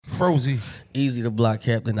Frozy. Eazy the block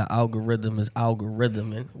captain. The algorithm is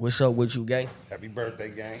algorithming. What's up with you, gang? Happy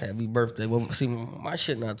birthday, gang. Happy birthday. Well, see, my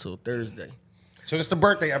shit not till Thursday. So it's the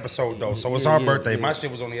birthday episode, though. So it's our birthday. My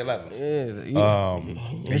shit was on the 11th.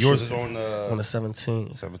 And yours is on the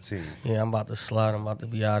 17th. 17th. Yeah, I'm about to slide. I'm about to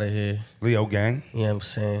be out of here. Leo gang. You know what I'm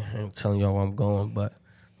saying? I ain't telling y'all where I'm going, but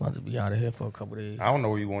I'm about to be out of here for a couple days. I don't know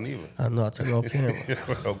where you going either. I know. I'll tell you off camera.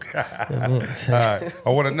 Okay. All right. I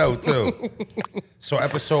want to know, too. So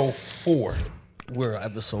episode 4. We're on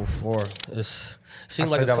episode 4.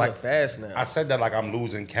 Seems like it's going fast now. I said that like I'm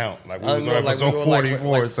losing count. Like we was on like episode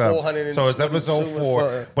 44 or something. So it's episode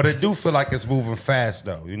 4. But it do feel like it's moving fast,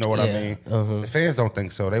 though. You know what I mean? The fans don't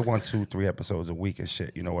think so. They want 2-3 episodes a week and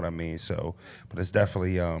shit. You know what I mean? So, but it's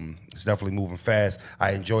definitely moving fast.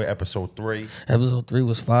 I enjoy episode 3. Episode 3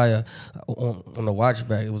 was fire. On the watch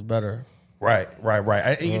back, it was better. Right.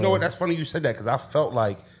 And you know what? That's funny you said that because I felt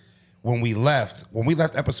like when we left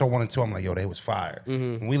episode 1 and 2, I'm like, yo, they was fire.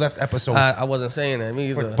 When we left episode, I wasn't saying that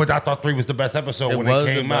either. But I thought 3 was the best episode when it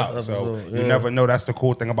came out. So you never know. That's the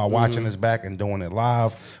cool thing about watching this back and doing it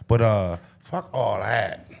live. But fuck all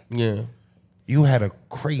that. Yeah. You had a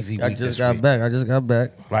crazy week. I just got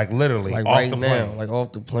back. Like literally, like off right the now, plane. like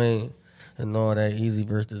off the plane. And all that Eazy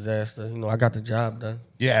versus Disaster. You know, I got the job done.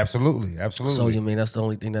 Yeah, absolutely. So you mean that's the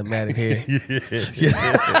only thing that mattered here?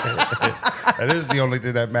 That is the only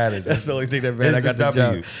thing that matters. That's the only thing that matters.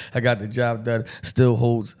 I got the job done. Still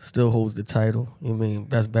holds the title. You mean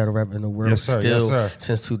best battle rapper in the world? Yes, sir. Still, yes, sir.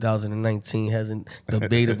 Since 2019, hasn't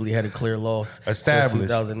debatably had a clear loss. Established. Since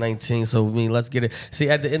 2019. So I mean, let's get it. See,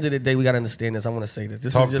 at the end of the day, we got to understand this. I want to say this.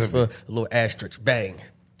 This is just for a little asterisk. Bang.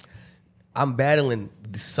 I'm battling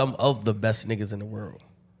some of the best niggas in the world.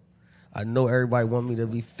 I know everybody want me to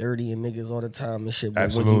be 30 and niggas all the time and shit. But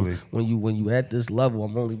absolutely. When you at this level,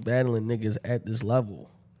 I'm only battling niggas at this level.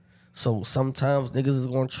 So sometimes niggas is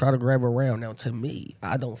gonna try to grab around. Now to me,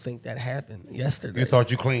 I don't think that happened yesterday. You thought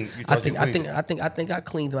you cleaned. I think I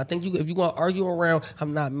cleaned them. I think if you want to argue around,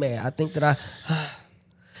 I'm not mad. I think that I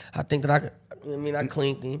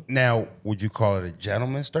cleaned him. Now, would you call it a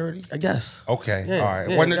gentleman's 30? I guess. Okay, Yeah, all right.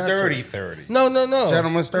 yeah, Wasn't it dirty 30? No.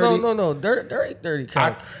 Gentleman's 30? No. Dirty 30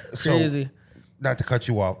 kind of crazy. Not to cut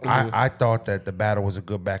you off, I thought that the battle was a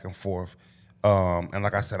good back and forth. And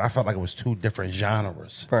like I said, I felt like it was 2 different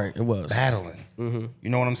genres. Right, it was. Battling. You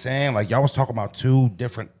know what I'm saying? Like, y'all was talking about 2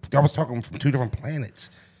 different, y'all was talking from 2 different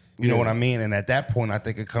planets. You know what I mean? And at that point, I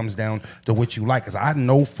think it comes down to what you like. Because I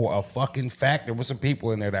know for a fucking fact there were some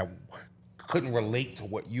people in there that couldn't relate to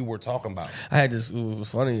what you were talking about. I had this, what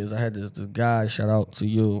was funny is I had this guy, shout out to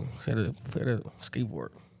you, he had a skateboard.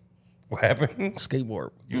 What happened? Skateboard.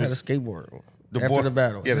 You had a skateboard. The After the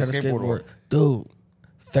battle. Yeah, he the had a skateboard. Dude,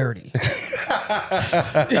 30.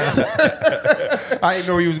 I didn't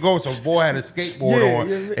know where he was going, so boy had a skateboard on,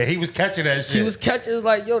 and he was catching that shit. He was catching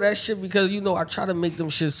like, yo, that shit, because, you know, I try to make them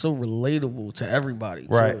shit so relatable to everybody,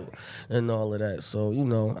 right? Too, and all of that. So, you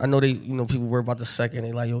know, I know people worry about the second.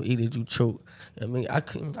 They like, yo, E, did you choke? I mean, I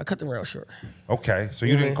cut the round short. Okay, so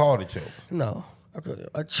you didn't call it a choke? No.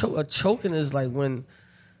 A choking is like when,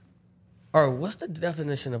 or what's the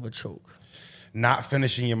definition of a choke? Not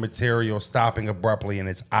finishing your material, stopping abruptly, and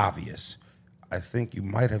it's obvious. I think you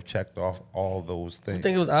might have checked off all those things. You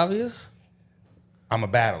think it was obvious? I'm a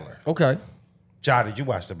battler. Okay. Ja, did you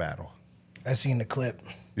watch the battle? I seen the clip.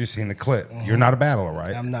 You seen the clip. You're not a battler,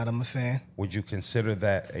 right? I'm not. I'm a fan. Would you consider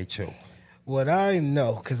that a choke? What I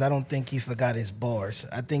know, because I don't think he forgot his bars.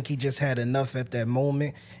 I think he just had enough at that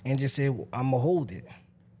moment and just said, I'm going to hold it.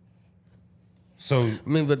 So I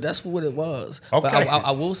mean, but that's what it was. Okay. But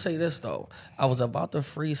I will say this, though. I was about to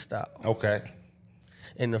freestyle. Okay.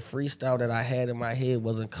 And the freestyle that I had in my head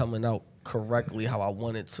wasn't coming out correctly how I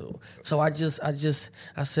wanted to. So I said,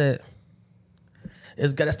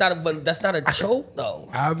 that's not a choke though.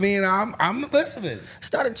 I mean, I'm listening.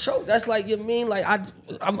 It's not a choke. That's like, you mean like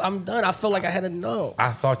I'm done. I feel like I had enough.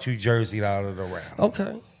 I thought you jerseyed out of the round.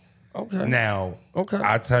 Okay. Now, okay.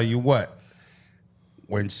 I tell you what.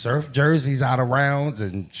 When Surf jerseys out of rounds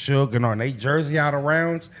and Suge and on they jersey out of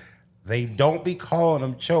rounds, they don't be calling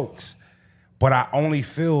them chokes. But I only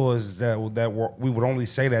feel is that we would only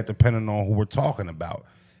say that depending on who we're talking about.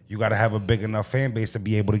 You got to have a big enough fan base to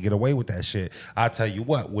be able to get away with that shit. I'll tell you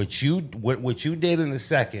what you did in the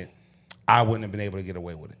second, I wouldn't have been able to get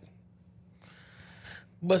away with it.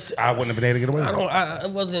 But I wouldn't have been able to get away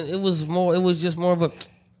with it. It was just more of a,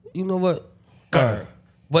 you know what?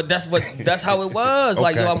 But that's how it was. Okay.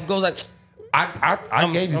 Like, yo, I'm going like, I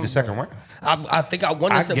gave you the second round. I think I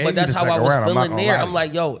won this, but that's how I was feeling there. I'm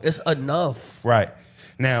like, yo, it's enough. Right.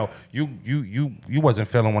 Now, you wasn't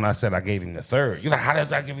feeling when I said I gave him the third. You're like, how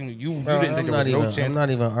did I give him? You didn't think there was no chance. I'm not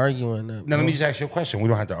even arguing that. Now, let me just ask you a question. We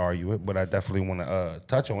don't have to argue it, but I definitely want to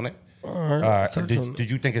touch on it. All right. Did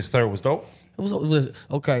you think his third was dope? It was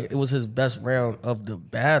okay. It was his best round of the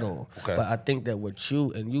battle. Okay. But I think that with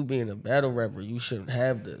you and you being a battle rapper, you shouldn't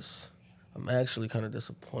have this. I'm actually kind of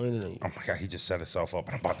disappointed in you. Oh my God, he just set himself up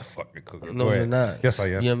and I'm about to fucking cook it. No, you're not. Yes, I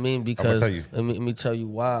am. You know what I mean? Because I'm gonna tell you. let me tell you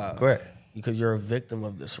why. Go ahead. Because you're a victim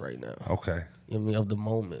of this right now. Okay. You know what I mean? Of the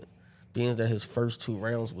moment. Being that his first 2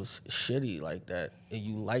 rounds was shitty like that, and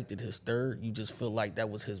you liked it his third, you just feel like that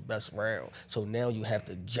was his best round. So now you have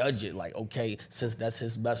to judge it like, okay, since that's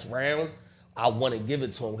his best round, I want to give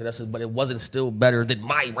it to him, but it wasn't still better than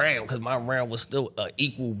my round, because my round was still an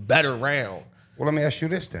equal better round. Well, let me ask you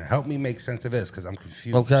this then. Help me make sense of this, because I'm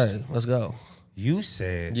confused. Okay, let's go. You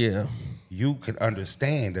said Yeah. you could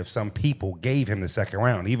understand if some people gave him the second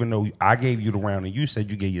round, even though I gave you the round and you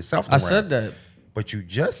said you gave yourself the round. I said that. But you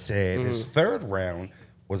just said his third round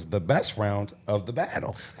was the best round of the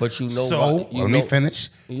battle. But you know so, what? let me finish.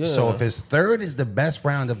 Yeah. So if his third is the best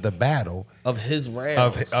round of the battle, Of his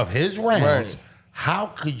rounds. of his rounds, Right. how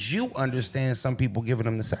could you understand some people giving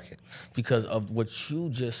him the second? Because of what you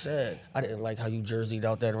just said. I didn't like how you jerseyed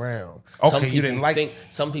out that round. Okay, you didn't like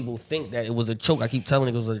some people think that it was a choke. I keep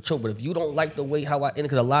telling it was a choke. But if you don't like the way how I ended,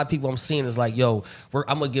 because a lot of people I'm seeing is like, yo,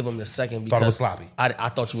 I'm going to give him the second because Thought it was sloppy. I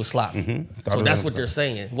thought you were sloppy. Thought So it that's was what they're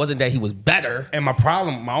saying. It wasn't that he was better. And my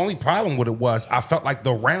only problem with it was I felt like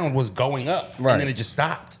the round was going up, Right. and then it just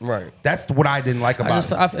stopped. Right. That's what I didn't like about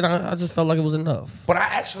it. I just felt like it was enough. But I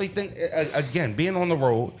actually think, again, being on the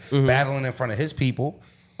road, battling in front of his people,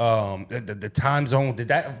 the time zone, did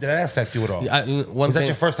that affect you at all? Was that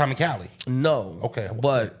your first time in Cali? No. Okay.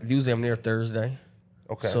 But usually I'm there Thursday.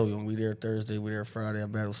 Okay. So we there Thursday, we there Friday. I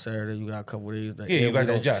battle Saturday. You got a couple of days. Yeah, you got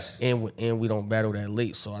to adjust. And we don't battle that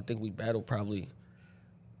late. So I think we battle probably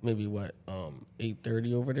maybe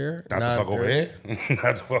 8:30 over there. Not the fuck over here.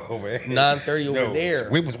 Not the fuck over here. 9:30 over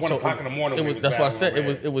there. It was 1 o'clock in the morning. That's why I said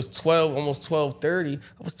it was 12, almost 12:30.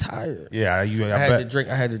 I was tired. Yeah, I had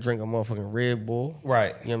to drink a motherfucking Red Bull.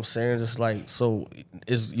 Right. You know what I'm saying? Just like so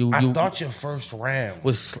is you I thought your first round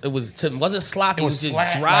wasn't sloppy, it was just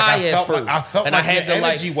flat. dry Like, at first. I felt and like I had your to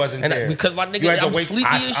energy wasn't there. Because my nigga, I'm sleepy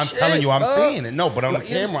as shit. I'm telling you, I'm seeing it. No, but on the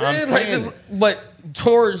camera, I'm saying it. But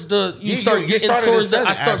towards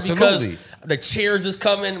I start because the chairs is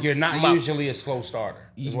coming. You're not usually a slow starter.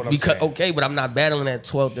 Is what I'm saying. Okay, but I'm not battling at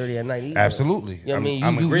 12:30 at night either. Absolutely. You know what I mean?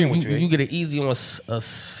 I'm agreeing with you. You get it easy on a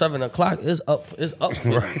 7 o'clock. It's up for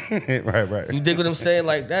you. right. You dig what I'm saying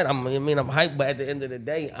like that? I'm hyped, but at the end of the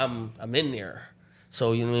day, I'm in there.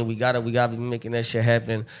 So you know what I mean? We gotta be making that shit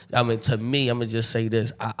happen. I mean, to me, I'm gonna just say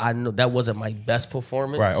this. I know that wasn't my best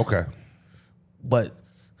performance. Right. Okay. But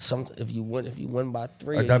if you win by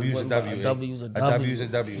 3, a W is a W. A W is a W. A W is a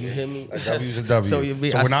W. You hear me? A W is a W. So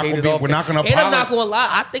we're not gonna apologize. And I'm not gonna lie.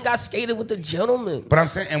 I think I skated with the gentleman. But I'm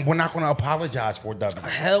saying, and we're not gonna apologize for a W.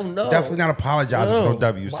 Hell no. Definitely not apologizing for no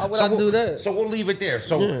W's. Why would I do that? So we'll leave it there.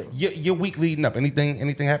 So your week leading up, anything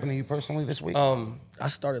happened to you personally this week? I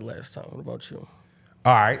started last time. What about you?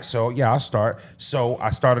 All right. So yeah, I'll start. So I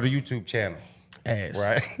started a YouTube channel. Ass.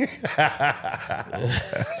 Right.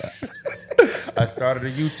 I started a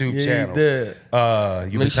YouTube channel.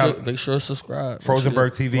 You did. Make sure to subscribe. Frozenberg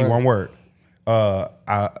TV, one word.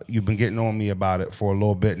 You've been getting on me about it for a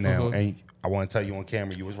little bit now, and I want to tell you on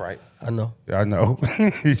camera, you was right. I know.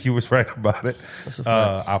 You was right about it. That's a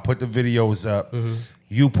fact. I put the videos up.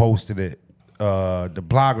 You posted it. The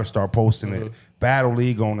blogger started posting it. Battle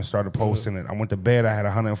League owner started posting it. I went to bed. I had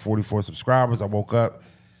 144 subscribers. I woke up.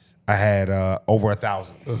 I had over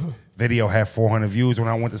 1,000. Video had 400 views when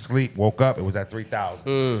I went to sleep. Woke up, it was at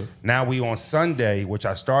 3,000. Now we on Sunday, which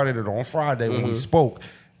I started it on Friday when we spoke,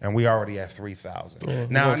 and we already at 3,000.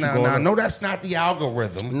 Now, no, that's not the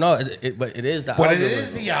algorithm. No, but it is the algorithm. But it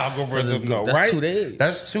is the algorithm, though, right? That's 2 days.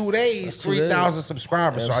 That's 2 days, 3,000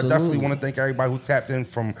 subscribers. Absolutely. So I definitely want to thank everybody who tapped in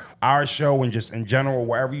from our show and just in general,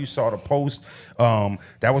 wherever you saw the post.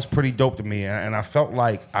 That was pretty dope to me, and I felt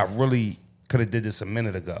like I really could have did this a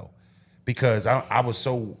minute ago, because I was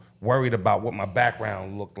so worried about what my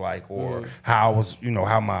background looked like or how I was,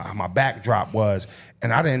 how my backdrop was,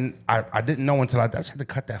 and I didn't know until I just had to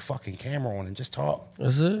cut that fucking camera on and just talk.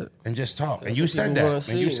 That's it. And just talk. And you said that.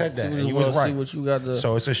 And you said that. And you was right. See what you got to...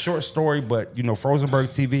 So it's a short story, but Frozenberg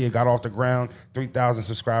TV, it got off the ground. 3,000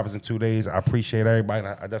 subscribers in 2 days. I appreciate everybody. And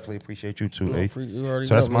I definitely appreciate you too.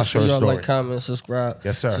 So that's my short story. Like, comment, subscribe.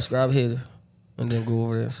 Yes, sir. Subscribe here. And then go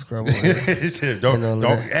over there and subscribe over there.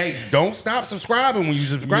 Don't stop subscribing when you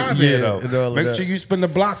subscribe here, though. Make sure you spin the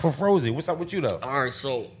block for Frozy. What's up with you, though? All right,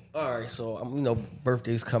 so All right, so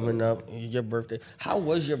birthday's coming up. Your birthday. How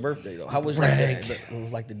was your birthday though? How was Rag.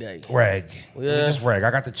 the day? Rag. Yeah. It was just rag.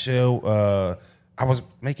 I got to chill. I was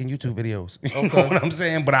making YouTube videos. You know what I'm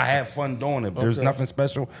saying? But I had fun doing it. There's nothing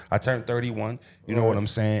special. I turned 31. You know what I'm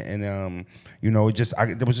saying? And it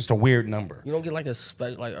was just a weird number. You don't get like a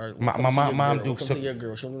special my mom do to your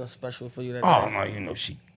girl. She was special for you that day. No,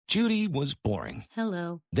 she. Judy was boring.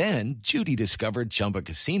 Hello. Then Judy discovered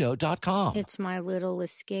ChumbaCasino.com. It's my little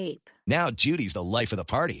escape. Now Judy's the life of the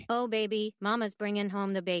party. Oh, baby, mama's bringing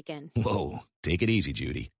home the bacon. Whoa, take it easy,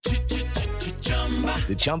 Judy.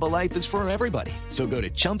 The Chumba life is for everybody. So go to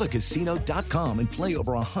ChumbaCasino.com and play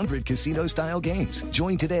over 100 casino-style games.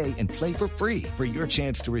 Join today and play for free for your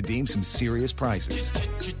chance to redeem some serious prizes.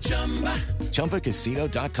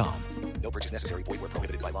 ChumbaCasino.com. No purchase necessary. Void where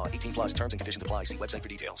prohibited by law. 18 plus terms and conditions apply. See website for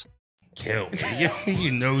details. Killed me.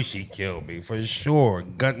 You know she killed me for sure.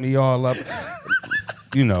 Gunned me all up.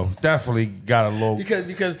 Definitely got a little.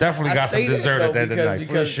 Because definitely got some dessert at the end of the night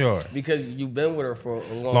for sure. Because you've been with her for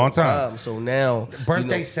a long time. So now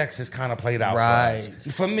birthday sex has kind of played out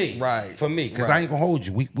for me. Right. For me, because I ain't gonna hold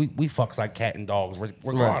you. We fucks like cat and dogs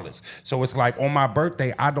regardless. Right. So it's like on my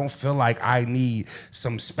birthday, I don't feel like I need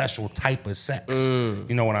some special type of sex. You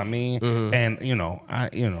know what I mean? Mm-hmm. And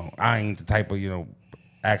I ain't the type of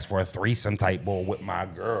ask for a threesome type boy with my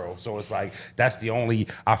girl. So it's like, that's the only,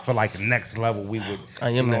 I feel like next level we would,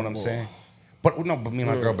 you know what I'm saying? But me and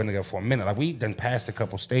my girl been together for a minute. Like we done passed a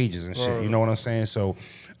couple stages and shit, you know what I'm saying? So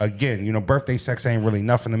again, birthday sex ain't really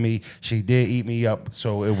nothing to me. She did eat me up,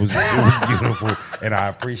 so it was beautiful, and I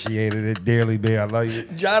appreciated it dearly, babe. I love you.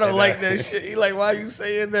 John don't like that shit. He like, why you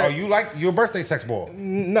saying that? Oh, you like your birthday sex, boy?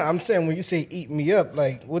 No, I'm saying when you say eat me up,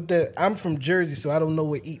 like I'm from Jersey, so I don't know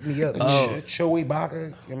what eat me up means. Chewy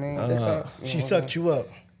baka, she sucked you up.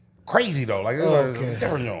 Crazy though, like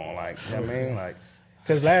never known, like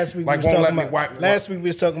Because last week we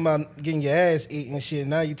was talking about getting your ass eaten and shit.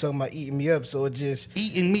 Now you talking about eating me up, so it just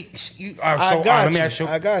eating me. Let me ask you.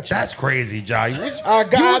 I got you. That's crazy, John. You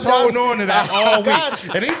was holding on to that all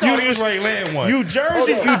week, and he thought he was ready to land one. You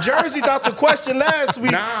Jersey thought the question last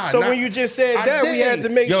week. When you just said that, we had to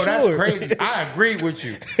make sure. That's crazy. I agree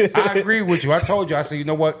with you. I told you. I said, you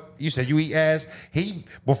know what? You said you eat ass.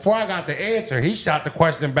 Before I got the answer, he shot the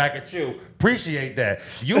question back at you. Appreciate that.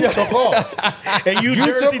 You took off. And you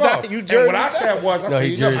Jersey. And what I said was,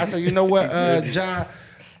 I said, you know what, John?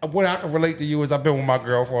 What I can relate to you is I've been with my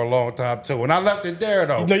girl for a long time too, and I left it there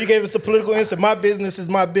though. You gave us the political answer. My business is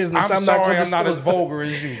my business. I'm sorry, I'm not as vulgar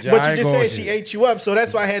as you, John. But you just said she ate you up, so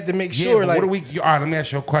that's why I had to make sure. Like, all right, let me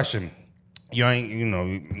ask you a question. You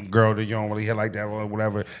ain't, girl that you don't really hit like that or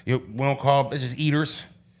whatever. We don't call bitches eaters.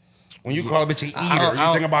 When you call a bitch an eater,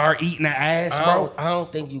 you think about her eating that ass, bro? I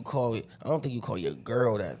don't think you call your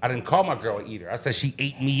girl that. I didn't call my girl an eater. I said she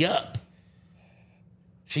ate me up.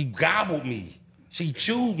 She gobbled me. She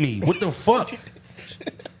chewed me. What the fuck?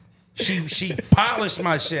 She polished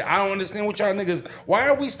my shit. I don't understand what y'all niggas. Why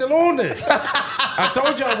are we still on this? I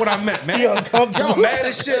told y'all what I meant, man. Y'all mad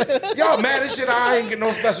as shit. Y'all mad as shit. I ain't get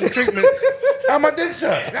no special treatment. How my dick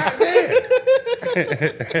suck? God damn.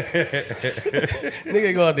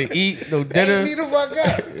 Nigga go out to eat, no dinner. Ate me the fuck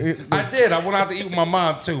up. I did. I went out to eat with my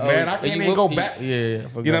mom too, man. I can't even go back. Yeah, you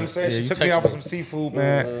know what I'm saying? She took me out for some seafood,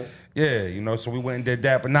 man. Yeah, so we went and did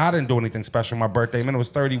that. But I didn't do anything special on my birthday. Man, it was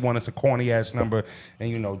 31. It's a corny ass number.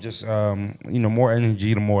 And just more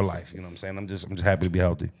energy to more life. You know what I'm saying? I'm just happy to be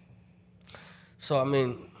healthy. So I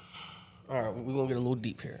mean, all right, we're gonna get a little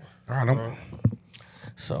deep here. All right.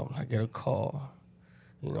 So I get a call.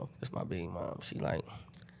 It's my baby mom. She like,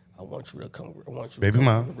 I want you to come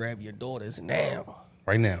grab your daughters now.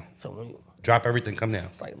 Right now. So when you drop everything, come down.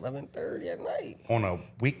 It's like 11:30 at night. On a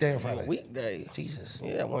weekday or Friday? On a weekday. Jesus.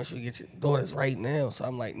 Yeah, I want you to get your daughters right now. So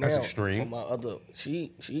I'm like, now. That's extreme. My other,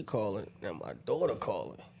 she calling, now my daughter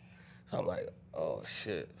calling. So I'm like, oh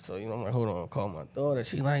shit. So I'm like, hold on, call my daughter.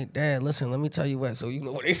 She like, Dad, listen, let me tell you what. So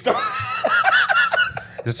where they start.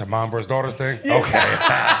 This a mom versus daughters thing? Okay.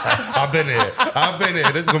 I've been there.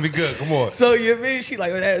 This is going to be good. Come on. So she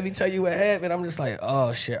like, let me tell you what happened. I'm just like,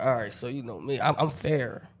 oh, shit. All right. So me. I'm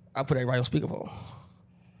fair. I put everybody on speakerphone.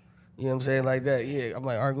 You know what I'm saying? Like that. Yeah. I'm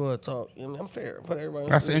like, all right, go ahead, talk. I'm fair. Put everybody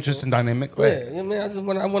on That's an interesting dynamic. Yeah. I just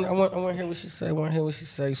want to hear what she say. I want to hear what she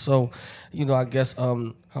say. So, I guess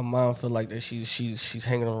her mom feel like that she's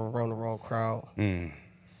hanging around the wrong crowd. You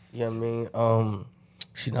know what I mean?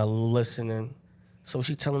 She's not listening. So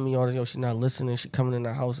she telling me all this, she's not listening. She coming in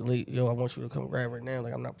the house late. I want you to come grab her now.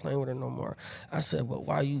 Like, I'm not playing with her no more. I said, well,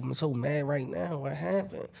 why are you so mad right now? What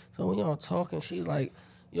happened? So when y'all talking, she like,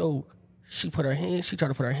 she tried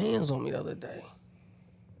to put her hands on me the other day.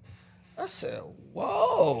 I said,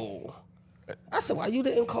 whoa. I said, why you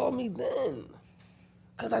didn't call me then?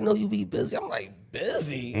 Because I know you be busy. I'm like,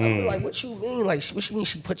 busy? I'm like, what you mean? Like, what you mean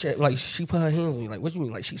she put her hands on you? Like, what you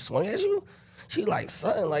mean? Like, she swung at you? She like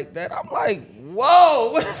something like that. I'm like,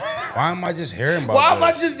 whoa. Why am I just hearing about why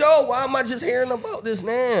this? am I just hearing about this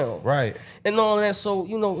now? Right. And all that. So,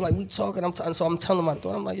 like we talking, I'm telling my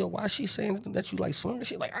daughter, I'm like, yo, why is she saying that you like swinging?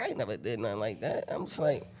 She like, I ain't never did nothing like that. I'm just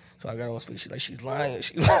like, so I got on speak. She like, she's lying.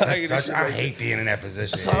 She lying. I hate being in that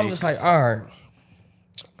position. So I'm just like, all right,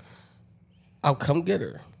 I'll come get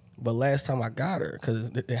her. But last time I got her,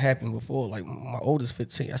 because it happened before, like my oldest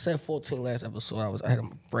 15. I said 14 last episode. I had a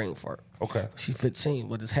brain fart. Okay. She 15,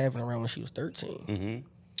 but it's happened around when she was 13. Mm-hmm.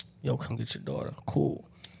 Yo, come get your daughter. Cool.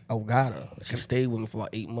 I got her. She stayed with me for about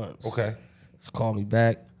 8 months. Okay. She called me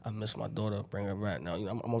back. I miss my daughter. Bring her back. Now,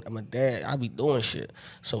 I'm a dad. I be doing shit.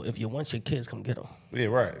 So if you want your kids, come get them. Yeah,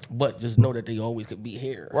 right. But just know that they always could be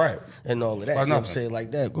here. Right. And all of that. You know what I'm saying? Like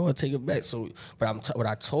that. Go ahead, take it back. So, but what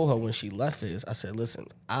I told her when she left is, I said, listen,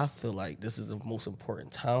 I feel like this is the most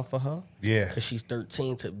important time for her. Yeah. Because she's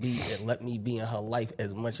 13 to be and let me be in her life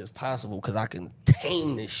as much as possible because I can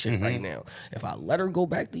tame this shit right now. If I let her go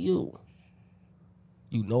back to you,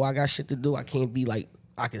 I got shit to do. I can't be like,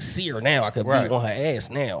 I can see her now. I could be on her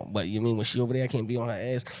ass now. But you mean when she over there, I can't be on her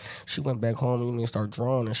ass. She went back home and start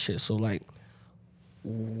drawing and shit. So like,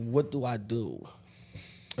 what do I do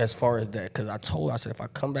as far as that? Because I told her, I said, if I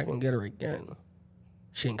come back and get her again,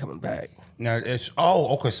 she ain't coming back. Now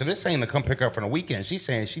okay. So this ain't to come pick her up for the weekend. She's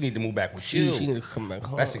saying she need to move back with you. She need to come back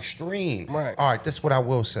home. That's extreme. Right. All right. This is what I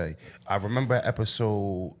will say. I remember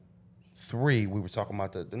episode 3, we were talking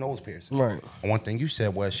about the nose piercing. Right. And one thing you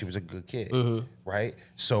said was she was a good kid, right?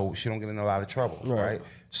 So she don't get in a lot of trouble, right?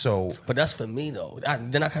 So, but that's for me though.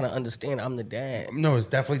 Then I kind of understand. I'm the dad. No, it's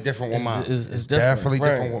definitely different with mom. It's definitely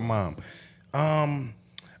different with mom.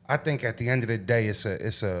 I think at the end of the day, it's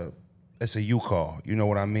a you call. You know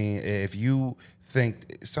what I mean? If you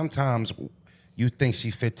think sometimes you think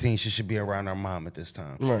she's 15, she should be around her mom at this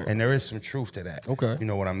time. Right. And there is some truth to that. Okay. You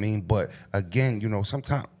know what I mean? But again,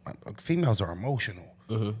 sometimes females are emotional.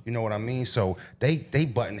 You know what I mean? So they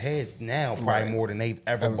button heads now probably more than they've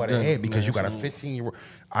ever butted head because you got a 15-year-old.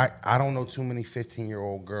 I don't know too many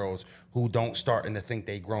 15-year-old girls who don't starting to think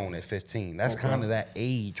they grown at 15. That's kind of that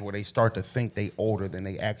age where they start to think they older than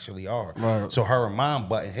they actually are. Right. So her and mom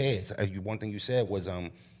button heads. One thing you said was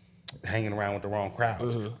hanging around with the wrong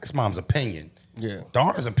crowds. That's mom's opinion. Yeah.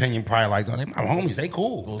 Daughter's opinion probably like, oh, they my homies, they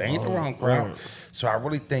cool. They ain't the wrong crowd. So I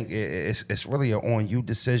really think it's really an on you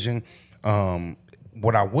decision.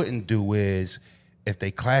 What I wouldn't do is if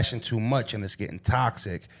they clashing too much and it's getting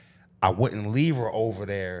toxic, I wouldn't leave her over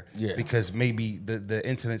there because maybe the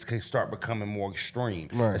incidents could start becoming more extreme,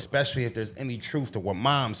 especially if there's any truth to what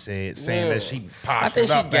mom said, saying that she popped. I think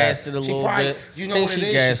she gassed it a little bit. You know what it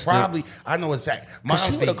is? She probably, I know exactly.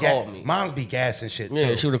 Moms be gassing shit too.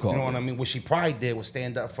 Yeah, she would have called me. You know what I mean? What she probably did was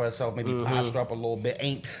stand up for herself, maybe posture up a little bit,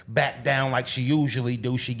 ain't back down like she usually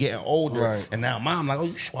do. She getting older, and now mom like, oh,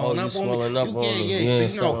 you swelling up on me? Yeah,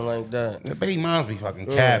 something like that. The baby moms be fucking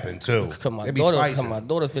capping too. My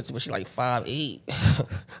daughter 15, but she like 5'8".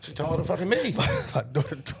 She taller than fucking me. My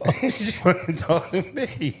daughter tall. She's taller than me.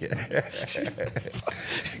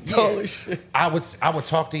 She tall as shit. I would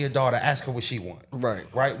talk to your daughter, ask her what she want. Right.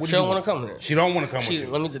 What she don't want to come here. She don't want to come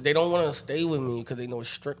with you. They don't want to stay with me because they know it's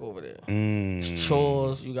strict over there. It's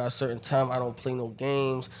chores. You got a certain time. I don't play no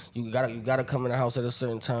games. You gotta come in the house at a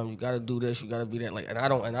certain time. You gotta do this. You gotta be that. Like, and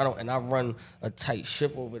I run a tight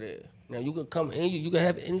ship over there. Now you can come in. You can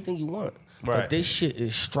have anything you want. Right. But this shit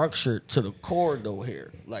is structured to the core though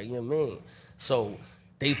here. Like, you know what I mean? So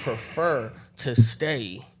they prefer to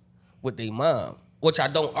stay with their mom, which I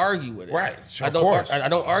don't argue with it. Right. Sure, I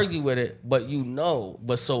don't argue with it, but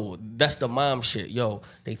but so that's the mom shit. Yo,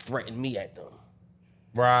 they threaten me at them.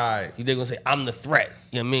 Right. They're gonna say I'm the threat.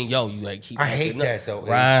 You know what I mean? Yo, you like keep. I hate that though.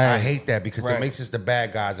 Right. I hate that because it makes us the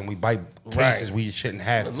bad guys and we bite cases we shouldn't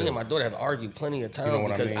have to. Me and my daughter have argued plenty of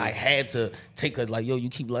times because I had to take her like, yo, you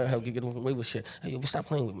keep letting her get away with shit. Hey, yo, stop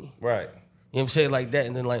playing with me. Right. You know what I'm saying? Like that,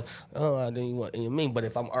 and then like, then you want, you know what I mean? But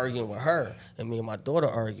if I'm arguing with her and me and my daughter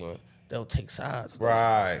arguing, they'll take sides.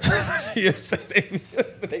 Right. You know what I'm saying?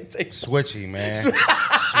 They take switchy, man.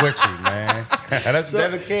 Switchy, man. They're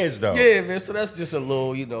the kids though. Yeah, man. So that's just a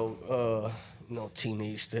little,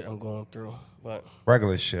 teenage shit I'm going through. But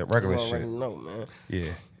regular shit. No, man.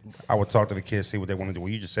 Yeah. I would talk to the kids, see what they want to do. Well,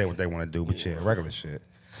 you just say what they want to do, but regular shit.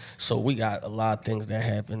 So we got a lot of things that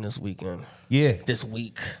happened this weekend. this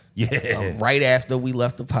week. Yeah. Right after we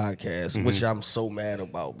left the podcast, which I'm so mad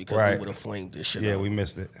about because we would have flamed this shit. Yeah, out. we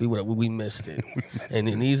missed it. We missed it. And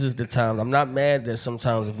then these is the times. I'm not mad that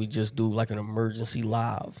sometimes if we just do like an emergency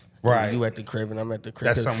live. Right. You at the crib and I'm at the crib.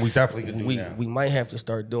 That's something we definitely could do now. We might have to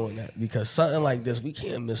start doing that because something like this, we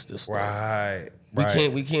can't miss this stuff. Right.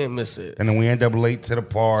 We can't miss it. And then we end up late to the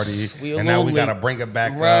party. And now we got to bring it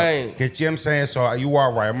back up. Get, you know what I'm saying? So you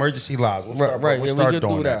are right. Emergency lives. We'll start, we can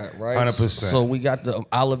doing do that, right? 100%. So we got the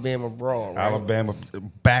Alabama brawl, right? Alabama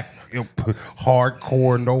back,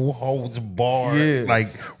 hardcore, no holds barred, like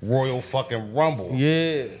Royal fucking Rumble.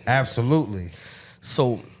 Yeah. Absolutely.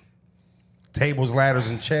 So tables, ladders,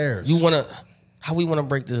 and chairs. How we want to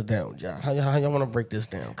break this down, John? How y'all want to break this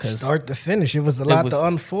down? Start to finish. It was a lot to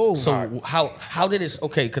unfold. So how did it?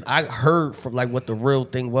 Okay, because I heard from like what the real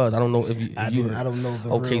thing was. I don't know if you. I don't know the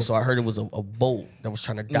real. Okay, so I heard it was a boat that was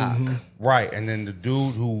trying to dock. Right, and then the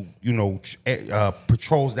dude who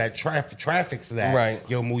patrols that traffics that. Right.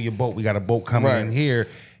 Yo, move your boat. We got a boat coming in here.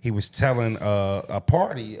 He was telling a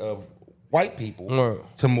party of white people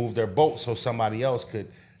to move their boat so somebody else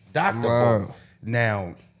could dock the boat.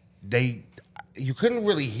 Now you couldn't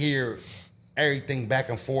really hear everything back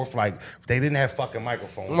and forth. Like they didn't have fucking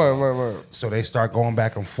microphones. Right. So they start going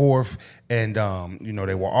back and forth, and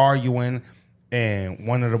they were arguing, and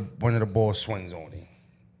one of the boys swings on him.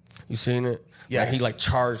 You seen it? Yeah. Like, he like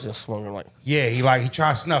charged and swung him like. Yeah, he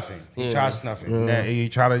tried snuffing. He tried snuffing. Yeah. He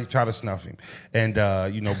tried to snuff him, and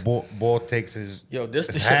Boul takes his. Yo, this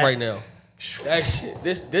his the hat. shit right now. That shit.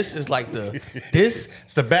 This is like this.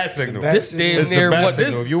 It's the bat signal. This damn near what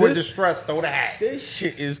this. If you were distressed, throw the hat. This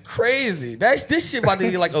shit is crazy. This shit about to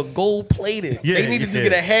be like a gold plated. Yeah, they needed to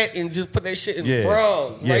get a hat and just put that shit in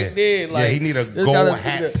bronze right there. Yeah, Like, he need a gold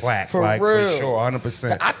hat plaque, for sure,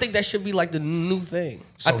 100%. I think that should be like the new thing.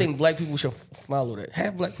 So I think black people should follow that.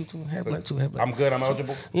 Have black people, have black too, have black. I'm good. I'm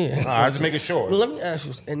eligible. Yeah, I'm just making sure. Well, let me ask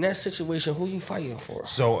you: in that situation, who you fighting for?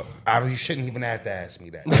 So you shouldn't even have to ask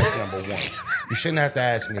me that. That's number one. You shouldn't have to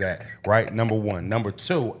ask me that, right? Number one. Number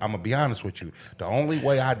two, I'm gonna be honest with you. The only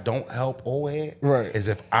way I don't help old head is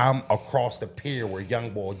if I'm across the pier where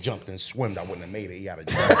young boy jumped and swimmed. I wouldn't have made it. He oughta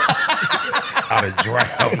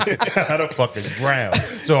drowned. I'd have fucking drowned.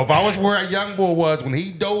 So if I was where a young boy was when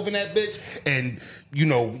he dove in that bitch and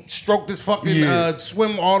stroked his fucking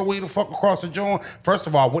swim all the way the fuck across the joint. First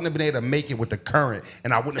of all, I wouldn't have been able to make it with the current,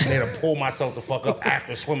 and I wouldn't have been able to pull myself the fuck up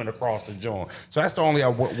after swimming across the joint. So that's the only way I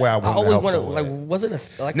wouldn't always help wanted, like, wasn't it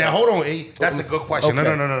like now? Hold on, E. That's a good question.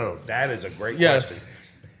 Okay. No. That is a great question.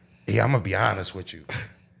 Yeah, I'm gonna be honest with you.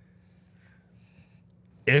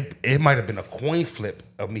 It might have been a coin flip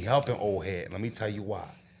of me helping old head. Let me tell you why.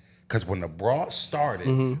 Because when the brawl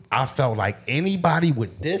started, I felt like anybody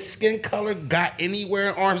with this skin color got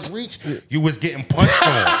anywhere in arm's reach, you was getting punched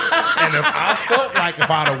on. And if I felt like if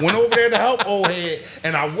I'd have went over there to help old head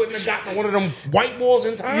and I wouldn't have gotten one of them white balls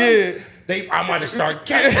in time, I might have started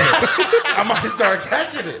catching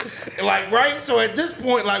it. Like, right? So at this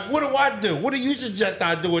point, like, what do I do? What do you suggest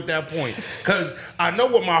I do at that point? Because I know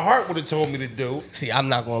what my heart would have told me to do. See, I'm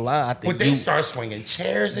not gonna lie. I think but they start swinging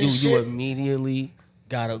chairs and shit. You immediately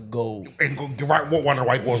gotta go and go right with one of the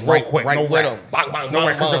white boys real quick. Right no with him. Bang, bang, no,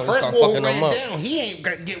 bang, because the first boy who ran down, he ain't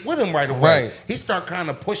get with him right away. Right. He start kind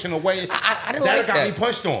of pushing away. I didn't that like got that. me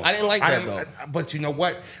punched on. I didn't like that though. But you know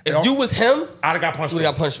what? If you was him, I'd have got punched. You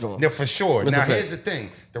got punched on. Yeah, for sure. That's now here's the thing.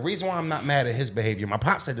 The reason why I'm not mad at his behavior, my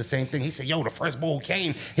pop said the same thing. He said, "Yo, the first bull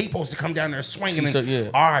came. He supposed to come down there swinging."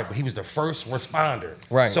 All right, but he was the first responder.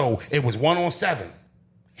 Right. So it was 1-on-7.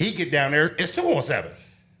 He get down there. It's 2-on-7.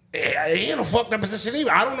 He in a fucked up position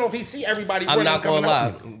either. I don't know if he see everybody. I'm not gonna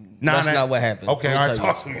lie. That's not what happened. Okay, all right,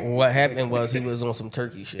 talk to me. What happened was he was on some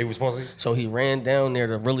turkey shit. He was supposed to. So he ran down there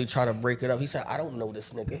to really try to break it up. He said, "I don't know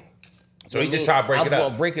this nigga." So he just tried to break it up. I'm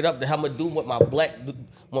gonna break it up. Then I'm gonna do what my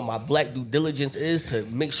black due diligence is to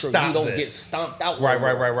make sure you don't get stomped out.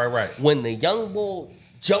 Right. When the young bull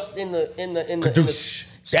jumped in the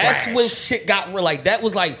that's when shit got real. Like that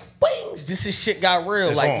was like, bang! This is shit got real.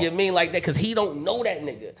 It's like on. you mean like that because he don't know that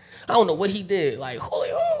nigga. I don't know what he did. Like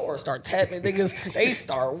Julio or start tapping niggas. They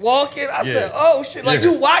start walking. I said, oh shit! Like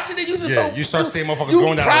you watching it, you just so you start seeing motherfuckers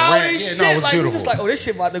going down the ramp. Yeah, shit. No, it was like beautiful. you just like, oh, this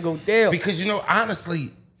shit about to go down. Because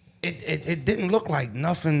honestly, it didn't look like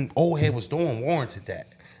nothing old head was doing warranted that.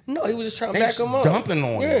 No, he was just trying to back him up. Dumping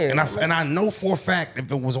on him. And I know for a fact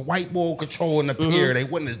if it was a white boy controlling the pier, they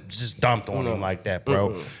wouldn't have just dumped on him like that,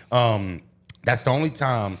 bro. That's the only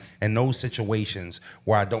time in those situations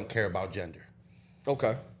where I don't care about gender.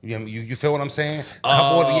 Okay. You feel what I'm saying?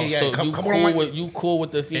 You cool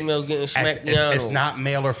with the females getting smacked down? It's not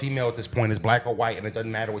male or female at this point. It's black or white, and it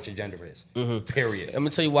doesn't matter what your gender is. Period. Let me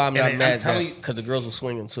tell you why I'm not mad because the girls were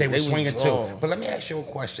swinging too. They were swinging too. But let me ask you a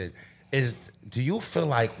question: do you feel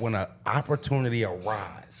like when an opportunity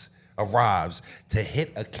arrives to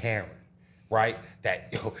hit a Karen, right?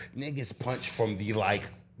 That niggas punch from the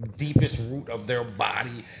deepest root of their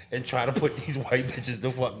body and try to put these white bitches the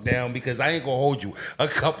fuck down, because I ain't gonna hold you. A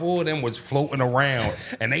couple of them was floating around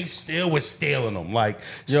and they still was stealing them,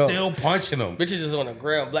 still punching them. Bitches is on the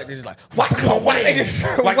ground, black bitches walk away.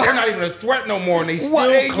 They're not even a threat no more, and they still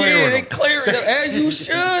clearing them. They clearing them as you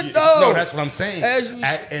should though. No, that's what I'm saying.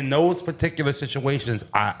 In those particular situations,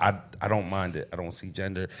 I don't mind it. I don't see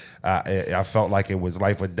gender. I felt like it was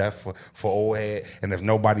life or death for old head, and if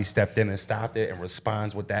nobody stepped in and stopped it and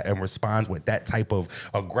responds with that type of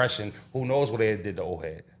aggression, who knows what they did to old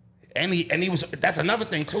head? And he was. That's another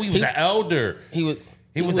thing too. He was an elder. He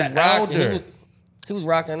was an elder. He was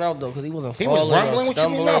rocking out though, because he wasn't falling. He was rumbling. What you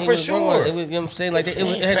mean? No, for sure. You know what I'm saying? Like it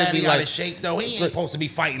had to be out of shape though. He ain't supposed to be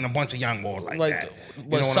fighting a bunch of young boys like that.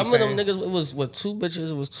 But some of them niggas, it was two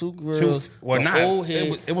bitches, it was two girls. Old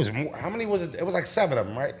head. It was more. How many was it? It was like 7 of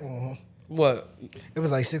them, right? Mm-hmm. What? It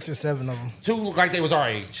was like 6 or 7 of them. 2 looked like they was our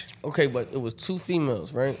age. Okay, but it was 2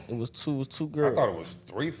 females, right? It was two girls. I thought it was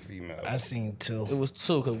 3 females. I seen 2. It was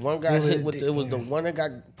 2 because one got hit with. It was the one that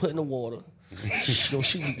got put in the water.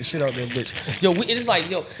 She beat the shit out of that bitch. It's like,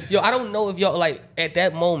 I don't know if y'all, like, at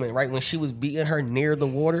that moment, right, when she was beating her near the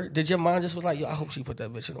water, did your mind just was like, I hope she put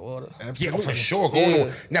that bitch in the water? Absolutely. Yeah, for sure. Going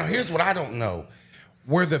on. Now, here's what I don't know.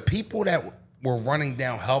 Were the people that were running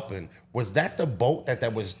down helping, was that the boat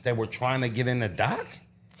that were trying to get in the dock?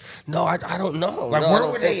 No, I don't know. Where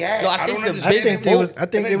were they at? No, I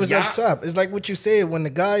think it was up top. It's like what you said, when the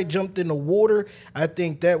guy jumped in the water, I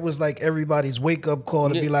think that was like everybody's wake up call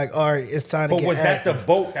to be like, all right, it's time to get active. That the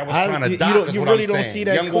boat that was trying to dock? You really don't see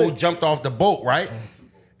that. Young boy jumped off the boat, right?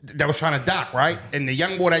 That was trying to dock, right? And the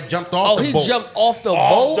young boy that jumped off the boat. Oh, he jumped off the boat?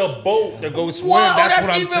 Off the boat to go swim. Whoa, that's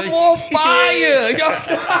what I'm even saying. more fire.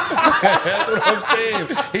 That's what I'm saying.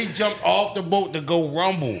 He jumped off the boat to go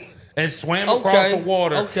rumble and swam across the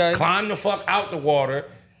water, climbed the fuck out the water,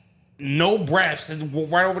 no breaths, and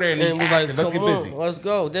right over there and he's active. Let's get busy. Let's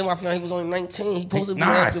go. Then I found out he was only 19. He supposed to be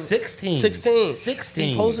active. 16. 16.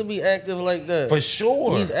 He's supposed to be active like that. For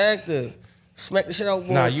sure. He's active. Smack the shit out.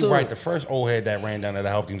 Nah, you right. The first old head that ran down there that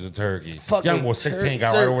helped him was a turkey. Young boy 16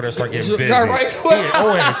 got right over there, started getting busy. Right. Old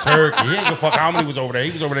head a turkey. He ain't give a fuck how many was over there.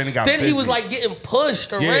 He was over there and he got busy. Then he was like getting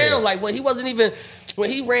pushed around. Yeah. Like when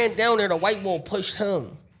he ran down there, the white boy pushed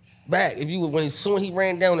him back. When he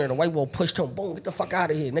ran down there, the white boy pushed him. Boom, get the fuck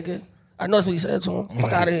out of here, nigga. I know that's what he said to him.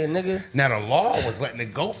 Fuck out of here, nigga. Now the law was letting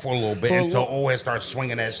it go for a little bit until old head started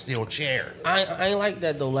swinging that steel chair. I ain't like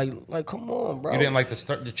that though. Like come on, bro. You didn't like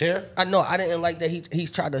the chair? I know. I didn't like that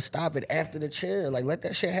he's tried to stop it after the chair. Like let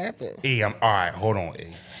that shit happen. All right. Hold on,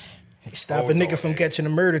 E. Stop a nigga from catching a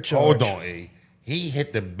murder charge. Hold on, E. He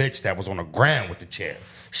hit the bitch that was on the ground with the chair.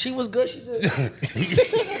 She was good. She did.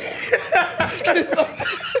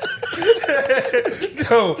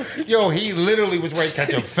 Yo, he literally was ready to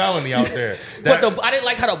catch a felony out there. But I didn't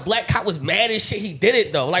like how the black cop was mad as shit. He did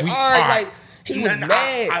it though. Like, he was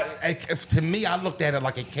mad. To me, I looked at it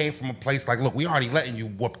like it came from a place like, look, we already letting you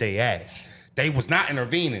whoop their ass. They was not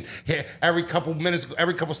intervening. Every couple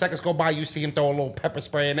seconds go by, you see him throw a little pepper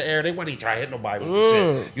spray in the air. They wasn't even trying to hit nobody with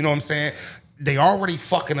this shit. You know what I'm saying? They already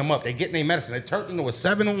fucking them up. They getting their medicine. They turned into a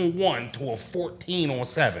 7-on-1 to a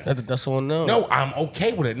 14-on-7. That's on them. No, I'm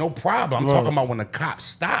okay with it. No problem. I'm talking about when the cops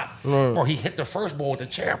stopped. Bro, he hit the first ball with the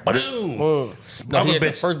chair. Boom. No, he hit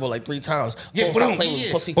the first ball like 3 times. Yeah, stop playing with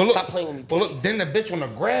me, pussy. Stop playing with me, pussy. But look, then the bitch on the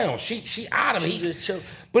ground, she out of it. She just choked.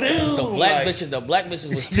 The black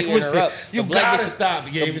bitches was tearing her up. You gotta stop.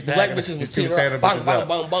 Yeah, the black bitches was tearing her up. Bang, bang,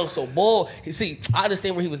 bang, bang. So Boul, I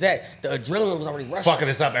understand where he was at. The adrenaline was already rushing. Fucking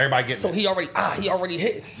this up. Everybody getting. So he already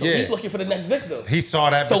hit. So he's looking for the next victim. He saw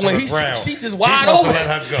that bitch on the ground. She just wide open.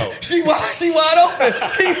 Let her go. She wide open.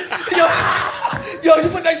 Yo, you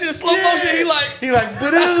put that shit in slow motion. He like,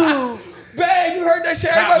 ba-doo. Bang, you heard that shit?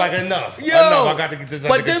 Cop like enough. Yo, I got to get this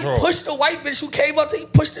under control. But then push the white bitch who came up to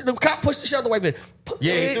the cop pushed the shit on the white bitch.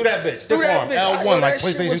 He threw that bitch. Threw that bitch. L1 like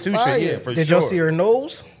PlayStation 2 shit. Yeah, for sure. Did y'all see her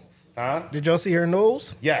nose? Huh? Did y'all see her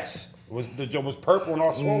nose? Yes. The joke was purple and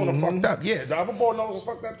all swollen and fucked up. Yeah, the other boy nose was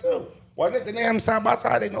fucked up too. Why didn't they have them side by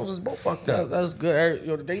side? Their noses both fucked up. That's good.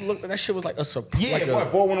 Yo, they look. That shit was like a surprise. Yeah,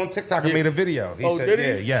 Boul went on TikTok and made a video. He said, did he?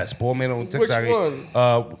 yeah, yes. Boul made it on TikTok. Which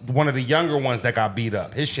one? One of the younger ones that got beat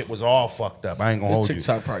up. His shit was all fucked up. I ain't gonna hold you.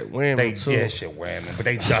 TikTok probably whamming They too. did shit whamming, but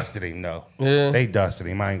they dusted him though. Yeah. They dusted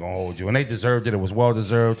him. I ain't gonna hold you. And they deserved it. It was well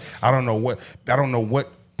deserved. I don't know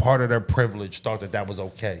what part of their privilege thought that was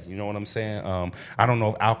okay. You know what I'm saying? I don't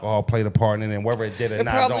know if alcohol played a part in it, and whether it did or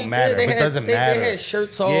not, don't matter. It doesn't matter. They had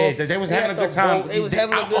shirts off. Yeah, they was having a good time. They was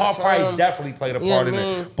having a good alcohol time. probably definitely played a part in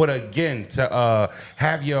it. But again, to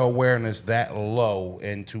have your awareness that low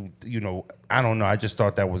and to, I don't know. I just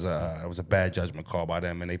thought that was a bad judgment call by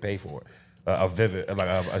them, and they pay for it. A vivid, like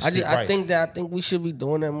a steep I price. think we should be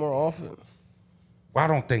doing that more often. Well, I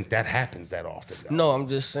don't think that happens that often. Though. No, I'm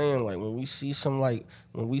just saying, like, when we see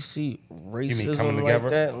racism together? like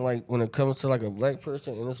that, like when it comes to like a black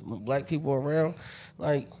person and there's black people around,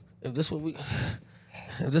 like if this what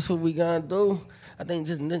we gonna do, I think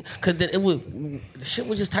just because the shit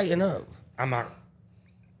would just tighten up.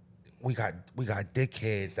 We got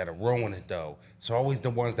dickheads that are ruining it though. So always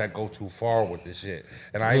the ones that go too far with this shit.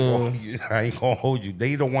 And I ain't gonna hold you.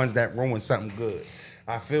 They the ones that ruin something good.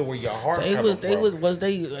 I feel where your heart comes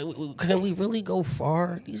from. Can we really go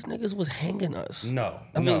far? These niggas was hanging us. No.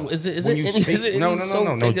 I mean, is it No.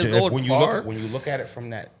 far? When you look at it from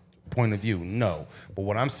that point of view, no. But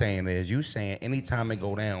what I'm saying is, you saying anytime they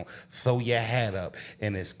go down, throw your hat up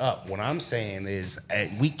and it's up. What I'm saying is,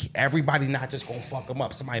 everybody not just gonna fuck them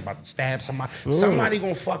up. Somebody about to stab somebody. Somebody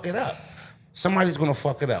gonna fuck it up. Somebody's gonna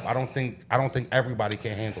fuck it up. I don't think everybody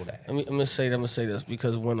can handle that. I'm gonna say this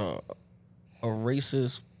because when a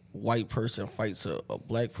racist white person fights a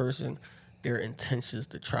black person, their intentions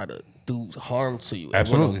to try to do harm to you.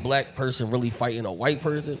 Absolutely. And when a black person really fighting a white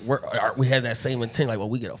person, we have that same intent. Like, well,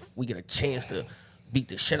 we get a chance to beat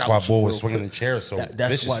the shit out of you. That's why Boul was swinging the chair so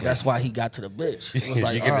viciously. That's why he got to the bitch. It was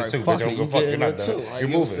like, you all right, fuck it, you getting it too. Like,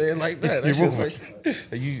 you saying like that. You're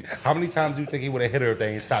moving. How many times do you think he would have hit her if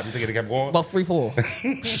they ain't stopped? You think it kept going? About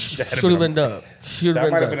 3-4. Should have been done.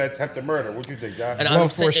 That might have been an attempted murder. What you think, John? And I'm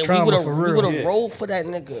saying, we would have rolled for that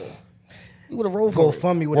nigga. You would have rolled for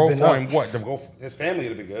GoFundMe would have been up. What? His family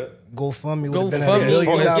would have been good. GoFundMe would have been at $1 His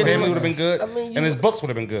million. family would have been good, and his books would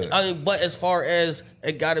have been good. I mean, but as far as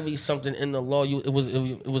it got to be something in the law, it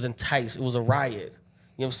was enticed. It was a riot. You know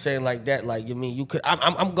what I'm saying? Like that. Like, you mean you could?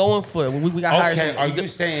 I'm going for it. We got hired.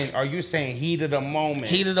 Okay. Are you saying heat of the moment?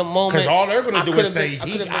 Heat of the moment. Because all they're gonna do is say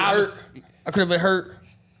I could have been hurt.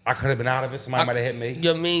 I could have been out of it. Somebody might have hit me. You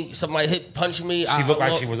know what I mean? Somebody punched me. She looked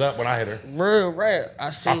like she was up when I hit her. Real rat. I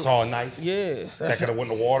saw a knife. Yeah. That could have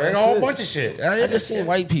went in the water and a whole bunch of shit. I just seen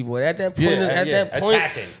white people at that point.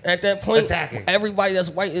 At that point, everybody that's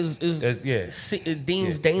white is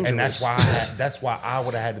deems dangerous. And that's why I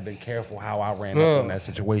would have had to be careful how I ran up in that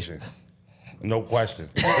situation. No question.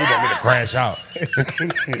 He want me to crash out. I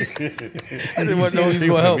didn't want to know he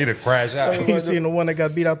want me to crash out. You seen the one that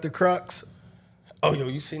got beat out the Crocs? Oh, yo,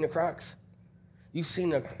 you seen the Crocs? You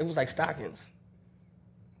seen it was like stockings.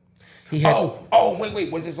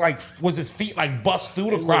 Wait. Was his feet like bust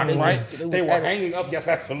through the Crocs, right? They were hanging up. Yes,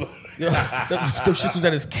 absolutely. Yo, them shit was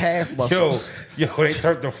at his calf muscles. Yo, they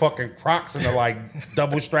turned the fucking Crocs into like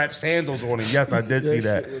double strap sandals on him. Yes, I did see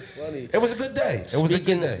that. Was funny. It was a good day. It was a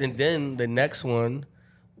good day. And then the next one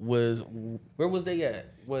was, where was they at?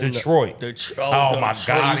 Detroit. Oh my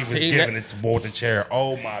God, he was giving it to Boul the chair.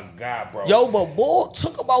 Oh my God, bro. Yo, but Boul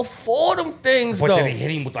took about 4 of them things, but though. Then he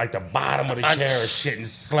hit him with like the bottom of the chair and shit and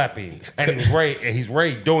slept him. And he's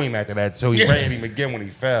ready to do him after that, so he hit him again when he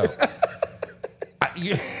fell.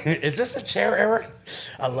 Is this a chair era?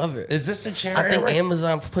 I love it. Is this the chair era? I think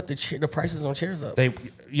Amazon put the prices on chairs up. I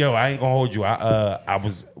ain't gonna hold you. I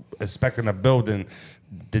was inspecting a building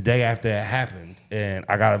the day after it happened, and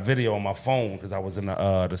I got a video on my phone because I was in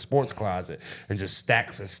the sports closet and just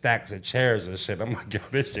stacks and stacks of chairs and shit. I'm like, yo,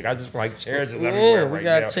 this shit. I just feel like chairs is everywhere right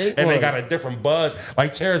now. And they got a different buzz.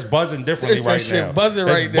 Like chairs buzzing differently right now. Shit buzzing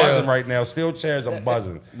right now. Buzzing right now. Still chairs are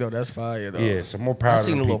buzzing. No, that's fire though. Yeah, some more power. I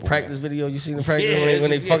seen a little practice video. You seen the practice when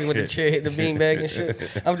they fucking with the chair, hit the beanbag and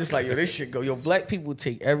shit. I'm just like, yo, this shit go. Yo, black people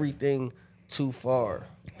take everything too far.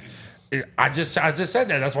 I just said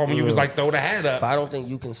that. That's why when you was like, throw the hat up. But I don't think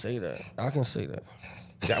you can say that. I can say that.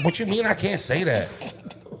 What you mean I can't say that?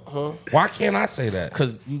 Huh? Why can't I say that?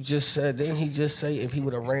 Because you just said, didn't he just say if he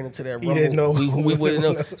would have ran into that rumble, didn't know. we wouldn't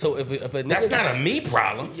know. So if a nigga, that's not a me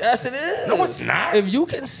problem. Yes, it is. No, it's not. If you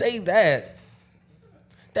can say that,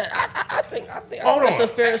 I think that's a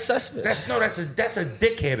fair assessment. That's a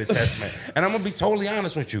dickhead assessment. And I'm gonna be totally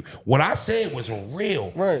honest with you. What I said was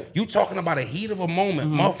real. Right. You talking about a heat of a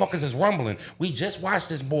moment. Motherfuckers is rumbling. We just watched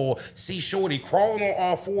this boy see Shorty crawling on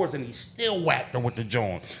all fours and he still whacked her with the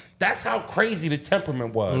joint. That's how crazy the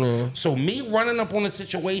temperament was. So me running up on a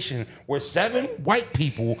situation where 7 white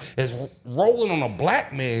people is rolling on a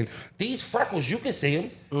black man, these freckles, you can see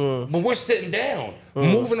them, but we're sitting down,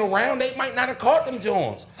 moving around, they might not have caught them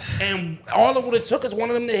Jones. And all it would have took is one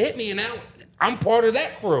of them to hit me, and now I'm part of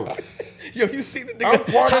that crew. Yo, you see the nigga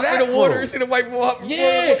I'm part of that in the water, crew. you see the white boy hop in the water?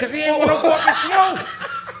 Yeah, because he ain't want no fucking smoke.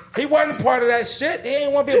 He wasn't a part of that shit. He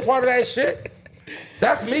ain't want to be a part of that shit.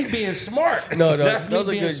 That's me being smart. No, that's me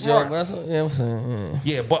being smart. But that's what I'm saying.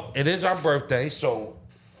 Yeah, but it is our birthday, so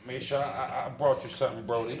make sure I brought you something,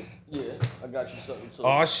 Brody. Yeah, I got you something too.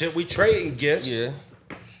 Oh shit, we trading gifts. Yeah.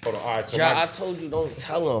 Hold on, all right. So John, I told you don't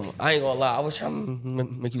tell him. I ain't gonna lie. I was trying to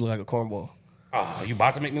make you look like a cornball. you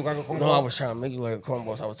about to make me look like a cornball? No, I was trying to make you like a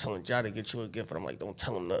cornball. So I was telling Jai to get you a gift, and I'm like, don't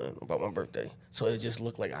tell him nothing about my birthday. So it just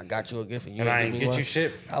looked like I got you a gift, and you I ain't ain't give me get one. you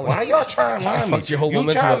shit. Was, Why y'all trying to lie me? Fucked your whole You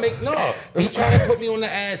momentum trying up. to make you trying to put me on the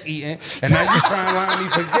ass eating, and now you trying to lie me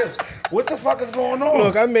for gifts. What the fuck is going on?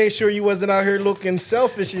 Look, I made sure you wasn't out here looking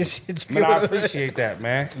selfish and shit. Man, I appreciate that,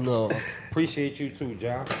 man. No. Appreciate you too,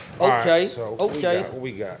 John. Okay. So Okay. What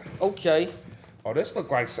we got? Okay. Oh, this look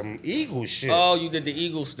like some Eagle shit. Oh, you did the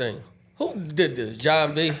Eagles thing. Who did this?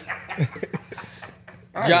 John B.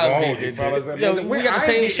 I ain't John gonna B hold you, did fellas. this. Yo, we got the I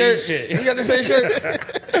same ain't shirt. getting We got the same shirt.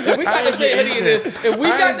 If we got the same hoodie in here, if we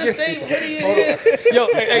got the same hoodie in here, yo,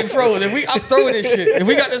 hey, Froze, I'm throwing this shit. If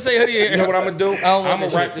we got the same hoodie in here, You know what I'm gonna do? don't want I'm gonna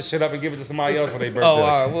this wrap shit. this shit up and give it to somebody else for their birthday. Oh,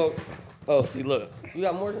 all right. Well, see, look, you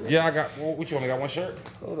got more than that? Yeah, I got. What you only got one shirt?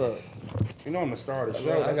 Hold up. You know I'm the star of the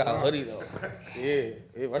show. I got a fine. hoodie though.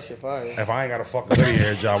 Yeah, my shit fire. If I ain't got a fucking hoodie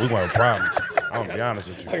here, y'all, we gonna have a problem. I'm gonna be honest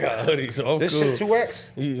with you. I got a hoodie, so I'm This cool. shit 2X?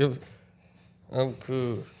 Yeah, I'm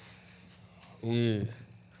cool. Yeah.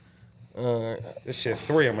 All right. This shit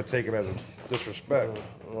 3. I'm gonna take it as a disrespect.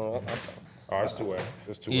 Oh, it's 2X.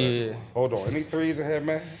 It's 2X. Yeah. Hold on. Any 3s in here,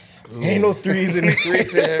 man? Ain't no threes in this.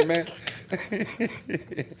 3s in here, man.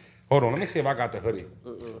 Hold on. Let me see if I got the hoodie.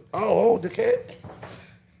 Oh, the kid.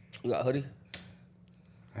 You got a hoodie?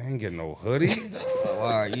 I ain't getting no hoodie. Oh,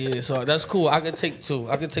 all right, yeah. So that's cool. I can take 2.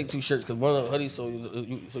 I can take 2 shirts because one of the hoodies.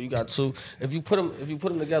 So you got 2. If you put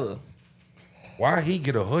them together. Why he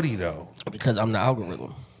get a hoodie though? Because I'm the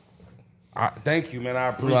algorithm. Thank you, man. I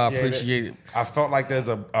appreciate, No, I appreciate it. I felt like there's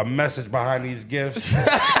a message behind these gifts.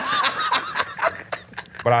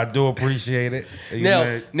 But I do appreciate it.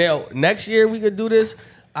 Now, next year we could do this.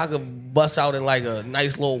 I could bust out in like a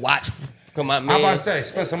nice little watch for my man. How about I say,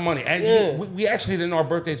 spend some money. And we actually didn't know our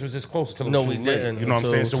birthdays was this close till it was No, we too late. didn't. You know what I'm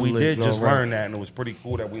saying? So we did just right. learn that, and it was pretty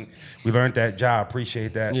cool that we learned that. Ja,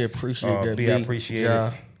 appreciate that. Yeah, appreciate that. B, I appreciate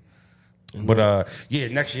it. But yeah,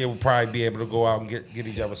 next year we'll probably be able to go out and get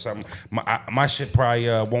each other something. My shit probably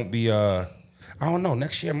won't be. I don't know.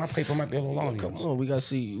 Next year my paper might be a little longer. Come on, we gotta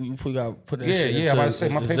see. You gotta put that Yeah, shit yeah, into I'm about to say,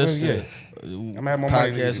 my paper, existence. I'm gonna have more money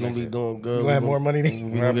than Podcast you gonna next be year. doing good. You gonna have more money than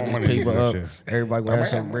We gonna get more this money paper next up. year. Everybody gonna have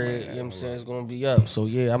some have bread. You know what I'm saying? It's gonna be up. So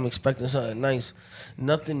yeah, I'm expecting something nice.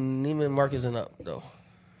 Nothing Neiman Marcus and up though.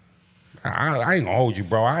 I ain't gonna hold you,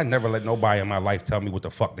 bro. I never let nobody in my life tell me what the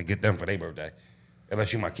fuck to get them for their birthday,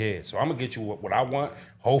 unless you my kid. So I'm gonna get you what I want.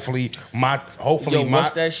 Hopefully,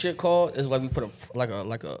 what's that shit called? It's like we put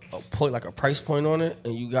a price point on it,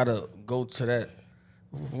 and you gotta go to that.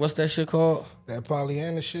 What's that shit called? That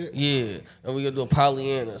Pollyanna shit? Yeah, and we gonna do a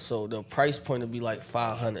Pollyanna. So the price point would be like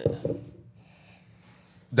 $500.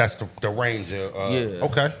 That's the range. Yeah.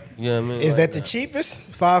 Okay. You know what I mean? Is Like that the cheapest?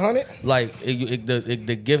 500? Like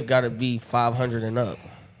the gift gotta be 500 and up.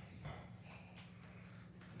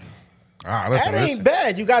 That ain't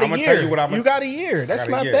bad. You got a I'ma year. tell you what You got a year. That's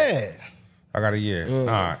not bad. I got a year. All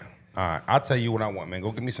right. I'll tell you what I want, man.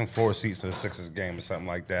 Go get me some floor seats to the Sixers game or something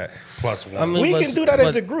like that. Plus one. I mean, We can do that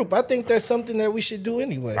as a group. I think that's something that we should do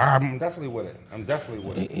anyway. I'm definitely with it. I'm He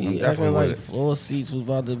definitely acting with like it. floor seats was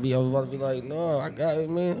about to be. I was about to be like, no, I got it,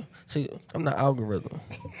 man. See, I'm the algorithm.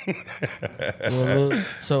 You know what I mean?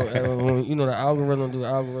 So the algorithm do the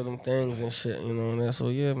algorithm things and shit. You know that. So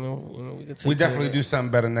yeah, man. We can take We care definitely of do that. something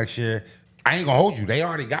better next year. I ain't gonna hold you. They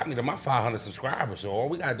already got me to my 500 subscribers. So all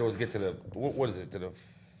we gotta do is get to the what is it? To the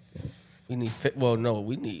We need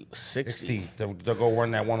we need 60. 60 to go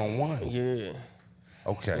run that 1-on-1. Yeah.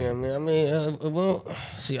 Okay. Yeah, I mean, well,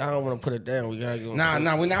 see, I don't want to put it down. We gotta go.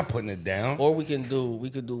 Nah, we're not putting it down. Or we could do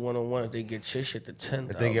 1-on-1 if they get your shit to 10,000.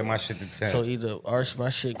 If they get my shit to 10. So either my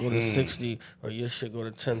shit go to 60 or your shit go to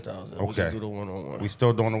 10,000. Okay. We can do the 1-on-1. We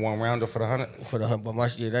still doing the one rounder for the 100? For the 100,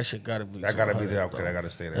 but that shit gotta be. That gotta be there. Okay, I gotta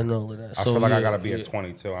stay there. And all of that. I feel like I gotta be at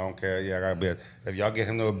 20 too. I don't care. Yeah, I gotta be. If y'all get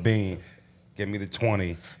him to a bean, give me the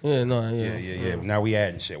 20. Yeah, no, yeah. Now we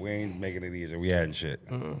adding shit. We ain't making it easier. We adding shit.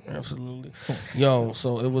 Absolutely. Yo,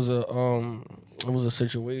 so it was a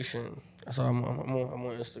situation. So I'm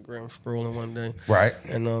on Instagram scrolling one day. Right.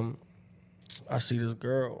 And I see this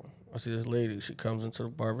girl. I see this lady. She comes into the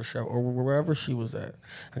barbershop or wherever she was at.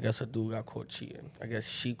 I guess her dude got caught cheating. I guess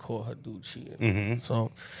she caught her dude cheating. Mm-hmm.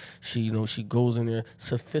 So she goes in there,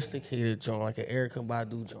 sophisticated joint, like an Erykah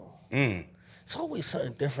Badu joint. It's always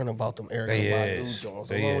something different about them Erykah Badu joints.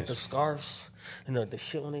 The one with the scarves and the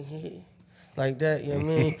shit on their head. Like that, you know what I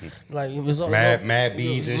mean? Like it was all mad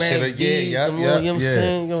beads and shit. You know what I'm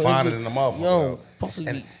saying? Yo, finer than the motherfucker.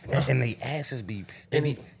 And the asses be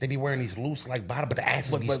they be wearing these loose like bottom, but the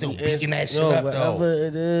asses be still beating that shit up whatever though.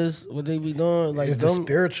 it is, what they be doing, like it's the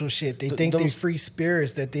spiritual shit. They think they free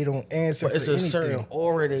spirits that they don't answer for it's anything. a certain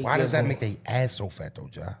aura. Why does that make their ass so fat though,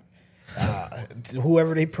 Ja?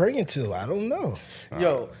 Whoever they praying to, I don't know.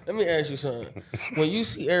 Yo, let me ask you something. When you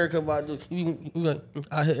see Erykah Badu, you like,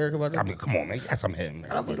 I hit Erykah Badu. I mean, come on, man. Yes, I'm hitting,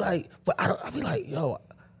 man. I'll be like, yo,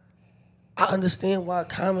 I understand why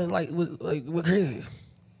Common we're crazy.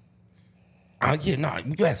 Yeah, no,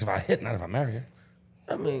 you asked if I hit, not if I marry her.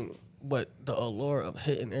 I mean, but the allure of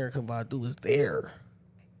hitting Erykah Badu is there.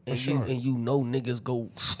 And sure. you know niggas go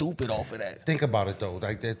stupid off of that. Think about it though.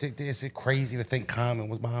 Like, is it crazy to think Common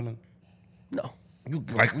was bombing? No. You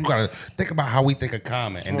gotta think about how we think of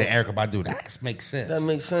Common and the Erykah Badu. That makes sense. That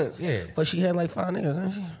makes sense. Yeah. But she had like 5 niggas,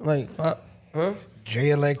 didn't she? Like 5, huh? Jay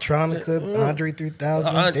Electronica, Andre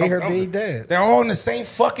 3000, they her big dad. They're all in the same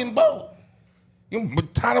fucking boat.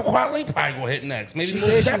 But Tyler Quali probably gonna hit next. Maybe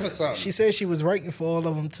Chef or something. She said she was writing for all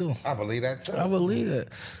of them too. I believe that too. I believe that.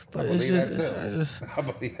 But I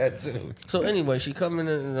believe that too. So anyway, she coming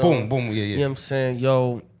in and boom, yeah. You know what I'm saying?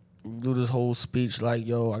 Yo, do this whole speech like,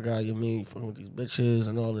 yo, I got, you mean, fucking with these bitches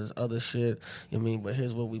and all this other shit. You mean, but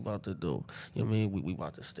here's what we about to do. You mean, we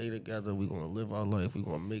about to stay together. We gonna live our life. We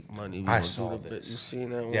gonna make money. I saw this. You seen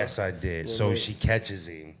that one? Yes, I did. You so she catches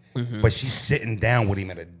him, but she's sitting down with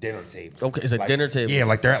him at a dinner table. Okay, it's a dinner table. Yeah,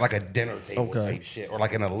 like they're at like a dinner table type shit, or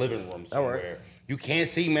like in a living room somewhere. All right. You can't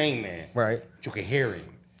see main man, right? But you can hear him.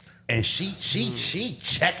 And she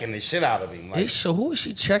checking the shit out of him. Like, who is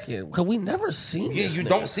she checking? Because we never seen this. You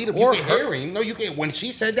don't see them. You can hear him. No, you can. When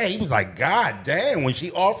she said that, he was like, God damn. When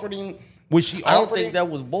she offered him, I don't think that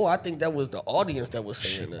was Boul. I think that was the audience that was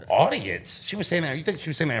saying that. Audience? She was saying that. You think she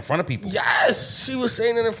was saying that in front of people? Yes, she was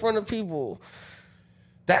saying it in front of people.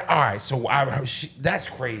 All right, so that's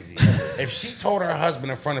crazy. If she told her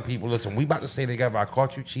husband in front of people, listen, we about to stay together. I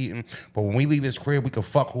caught you cheating, but when we leave this crib, we can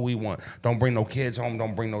fuck who we want. Don't bring no kids home.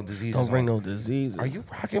 Don't bring no diseases Don't bring home. no diseases. Are you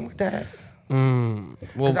rocking with that?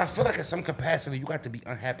 Well, I feel like in some capacity, you got to be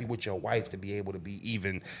unhappy with your wife to be able to be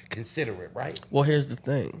even considerate, right? Well, here's the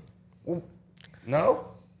thing. Well, no?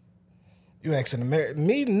 You asking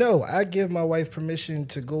me? No, I give my wife permission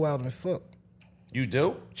to go out and fuck. You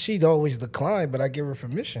do? She'd always decline, but I give her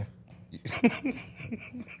permission.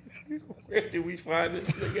 Where did we find this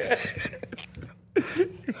nigga?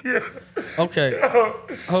 Okay,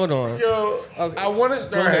 hold on. Yo, okay. I want to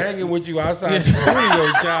start hanging with you outside the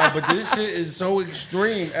studio, John, but this shit is so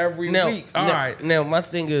extreme every week. All right. Now, my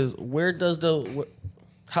thing is,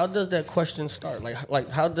 how does that question start? Like,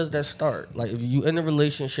 how does that start? Like, if you in a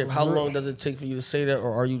relationship, how long does it take for you to say that,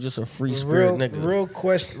 or are you just a free spirit nigga?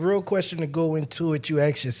 Real question to go into it. You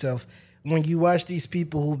ask yourself, when you watch these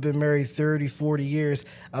people who've been married 30, 40 years,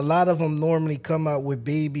 a lot of them normally come out with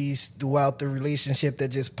babies throughout the relationship that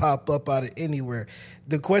just pop up out of anywhere.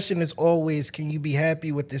 The question is always, can you be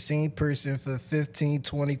happy with the same person for 15,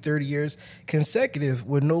 20, 30 years consecutive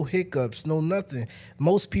with no hiccups, no nothing?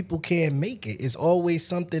 Most people can't make it. It's always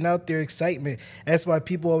something out there, excitement. That's why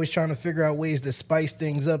people always trying to figure out ways to spice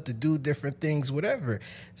things up, to do different things, whatever.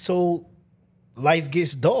 So life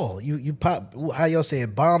gets dull. You pop, how y'all say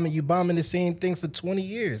it, bombing. You bombing the same thing for 20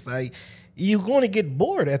 years. Like, you're going to get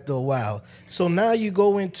bored after a while. So now you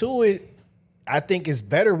go into it. I think it's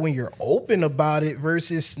better when you're open about it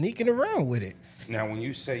versus sneaking around with it. Now, when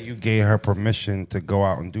you say you gave her permission to go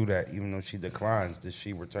out and do that, even though she declines, does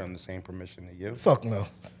she return the same permission to you? Fuck no.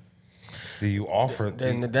 Do you offer?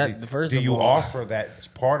 First do of you all, offer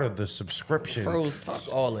that part of the subscription?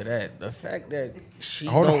 Fuck all of that. The fact that she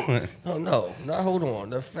hold on.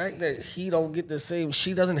 The fact that he don't get the same.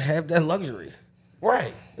 She doesn't have that luxury.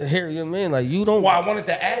 Right. Here, you mean like you don't. Well, I wanted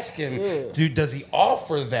to ask him, does he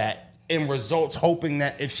offer that in results, hoping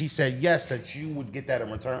that if she said yes, that you would get that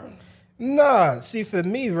in return? Nah, see, for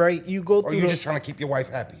me, right, you go Or through you just trying to keep your wife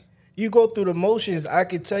happy? You go through the motions. I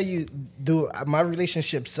can tell you, my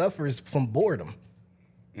relationship suffers from boredom.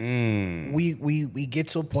 We get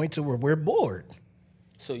to a point to where we're bored.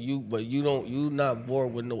 So you not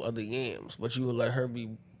bored with no other yams, but you would let her be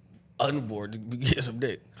unbored to get some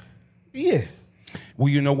dick. Yeah. Well,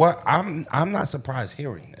 you know what? I'm not surprised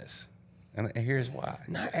hearing this, and here's why.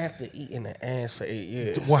 Not after eating the ass for 8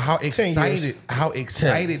 years. Well, how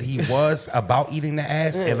excited he was about eating the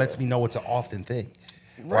ass, it lets me know it's an often thing,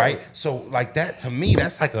 right? So, like that to me,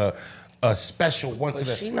 that's like a special once in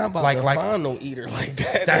a. She not about to find no eater like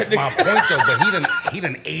that. That's my point though. But he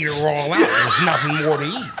done ate her all out. There's nothing more to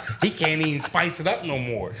eat. He can't even spice it up no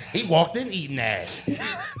more. He walked in eating ass,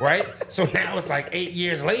 right? So now it's like 8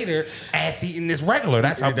 years later, ass eating is regular.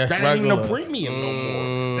 That ain't even no premium no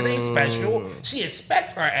more. That ain't special. She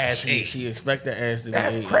expect her ass ate. She expect the ass to be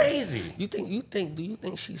That's ate. crazy. Do you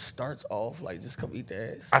think she starts off like just come eat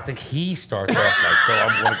the ass? I think he starts off like, "Yo,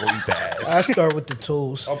 I'm gonna go eat the ass." I start with the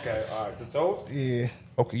toes. Okay, all right. The toes? Yeah.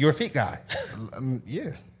 Okay, you're a feet guy.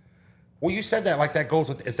 Yeah. Well, you said that like that goes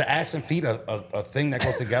with, is the ass and feet a thing that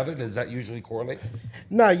goes together? Does that usually correlate?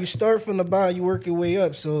 Nah, you start from the bottom, you work your way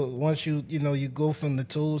up. So once you go from the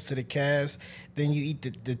toes to the calves, then you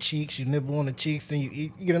eat the cheeks, you nibble on the cheeks, then you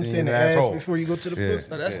eat, you get what I'm saying, the ass before you go to the pussy.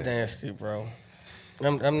 But that's nasty, bro.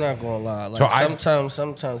 I'm not gonna lie. Like So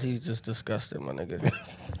sometimes he's just disgusting, my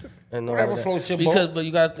nigga. And all Whatever that. floats your boat. But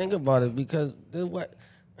you gotta think about it because then what?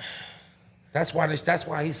 That's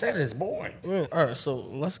why he said it's boring. All right, so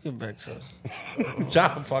let's get back to.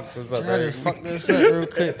 John fucked us up. I just fucked this up real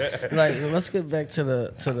quick. Like, let's get back to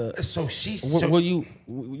the. So she's. You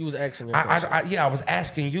was asking your question. I was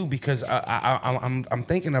asking you because I'm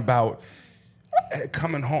thinking about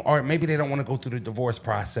coming home, or maybe they don't want to go through the divorce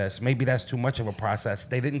process. Maybe that's too much of a process.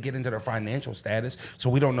 They didn't get into their financial status, so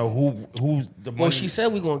we don't know who's the money. Well, she said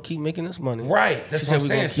we're gonna keep making this money. Right, that's what I'm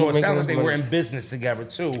saying. So it sounds like they were in business together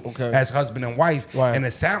too, as husband and wife, and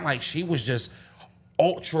it sounded like she was just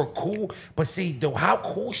ultra cool. But see, how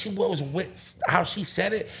cool she was with how she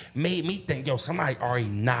said it made me think, yo, somebody already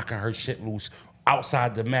knocking her shit loose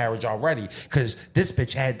outside the marriage already, because this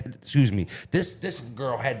bitch this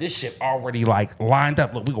girl had this shit already like lined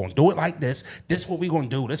up. Look, we gonna do it like this. This what we gonna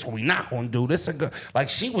do. This what we not gonna do. This a good, like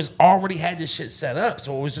she was already had this shit set up.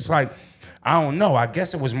 So it was just like, I don't know. I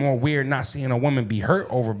guess it was more weird not seeing a woman be hurt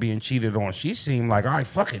over being cheated on. She seemed like, all right,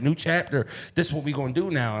 fuck it, new chapter. This is what we gonna do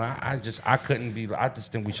now. And I just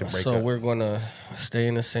think we should break up. So we're gonna stay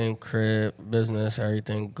in the same crib, business,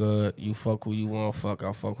 everything good. You fuck who you want to fuck.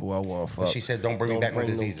 I fuck who I want to fuck. But she said, don't bring me back no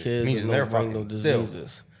diseases. No kids, means they're fucking no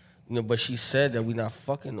diseases. But she said that we not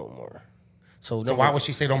fucking no more. So why would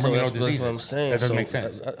she say don't bring me no diseases? That's what I'm saying. That doesn't make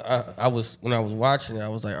sense. When I was watching it, I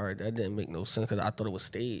was like, all right, that didn't make no sense because I thought it was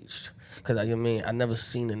staged. Because I never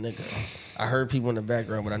seen the nigga. I heard people in the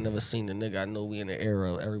background, but I never seen the nigga. I know we in the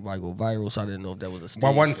era of everybody go viral, so I didn't know if that was a stage.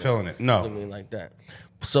 I wasn't feeling it. No. You know what I mean, like that.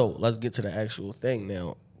 So let's get to the actual thing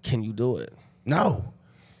now. Can you do it? No,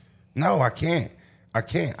 I can't. I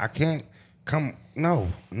can't come. Nah,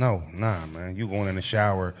 man. You going in the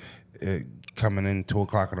shower, coming in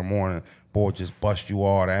 2:00 in the morning, boy, just bust you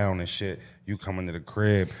all down and shit. You come into the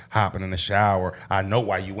crib, hopping in the shower. I know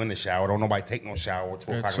why you in the shower. Don't nobody take no shower at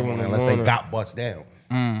 2:00 in the morning unless they got bust down.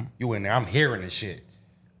 You in there. I'm hearing this shit.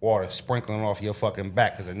 Water sprinkling off your fucking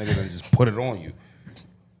back because a nigga done just put it on you.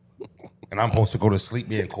 And I'm supposed to go to sleep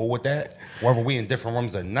being cool with that? Whether we in different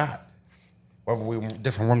rooms or not.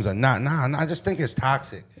 Nah, I just think it's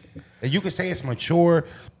toxic. And you can say it's mature.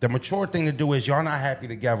 The mature thing to do is y'all not happy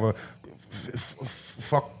together.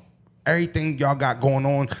 Fuck everything y'all got going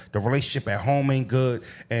on. The relationship at home ain't good.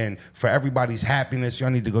 And for everybody's happiness, y'all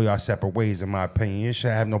need to go y'all separate ways, in my opinion. You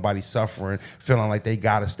shouldn't have nobody suffering, feeling like they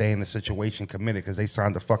got to stay in the situation committed because they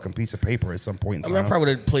signed a fucking piece of paper at some point in time. I mean, I probably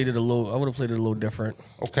would have played it a little different.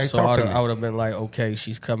 Okay, so talk to me. I would have been like, okay,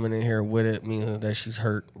 she's coming in here with it, meaning that she's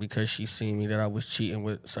hurt because she seen me that I was cheating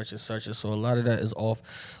with such and such. And so a lot of that is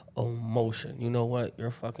off emotion. You know what? You're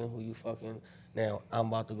fucking who you fucking. Now I'm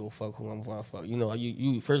about to go fuck who I'm gonna fuck. You know,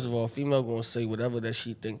 you first of all, female gonna say whatever that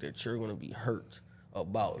she think that you're gonna be hurt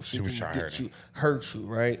about. If she was trying to hurt you,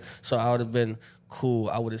 right? So I would have been cool.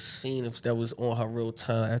 I would have seen if that was on her real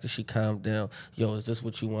time after she calmed down. Yo, is this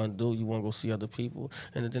what you want to do? You want to go see other people?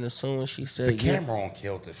 And then as soon as she said, the camera on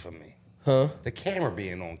killed it for me. Huh? The camera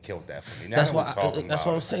being on killed that for me. Now that's what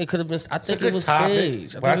I'm saying. It could have been. I think it was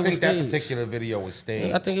staged. But I think that particular video was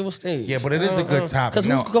staged. I think it was staged. Yeah, but it is a good topic.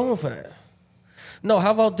 Because who's going for that? No,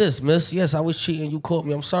 how about this, miss? Yes, I was cheating. You caught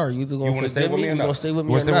me. I'm sorry. You gonna stay with me? You gonna stay with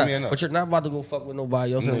me or not? But you're not about to go fuck with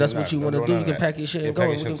nobody else. And that's what you want to do. You can pack your shit and go.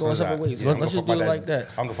 We can go separate ways. Let's just do it like that.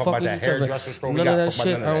 I'm gonna fuck about that hairdresser store. None of that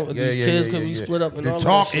shit. These kids could be split up and all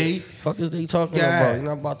that shit. Fuck is they talking about? You're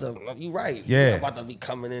not about to. You right. Yeah. You're not about to be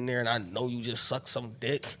coming in there and I know you just suck some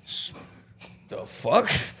dick. The fuck?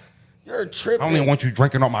 You're tripping. I don't even want you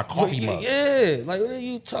drinking on my coffee mugs. Yeah, like what are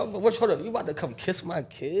you talking about? Hold up, you about to come kiss my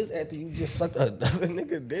kids after you just sucked another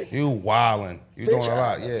nigga dick? You wildin'. You doing a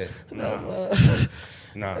lot, yeah.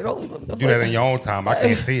 Nah. Do that in your own time. I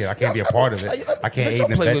can't see it. I can't be a part of it. I can't aid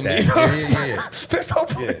and abet that.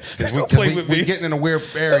 Don't play with me. We're getting in a weird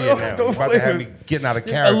area now. You're about to have me getting out of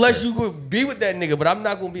character. Unless you could be with that nigga, but I'm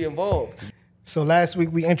not gonna be involved. So last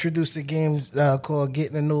week we introduced a game called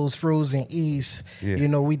Getting the News Frozen Ease. Yeah. You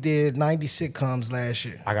know, we did 90 sitcoms last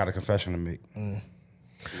year. I got a confession to make.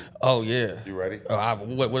 Oh yeah. You ready?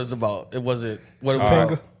 What is it about? What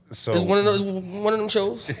so it's one of them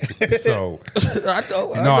shows. So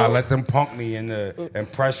I let them punk me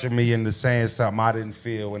and pressure me into saying something I didn't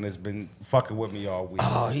feel, and it's been fucking with me all week.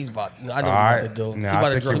 Oh, he's about. I know what he's about to do. Now,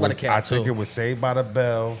 I think it was Saved by the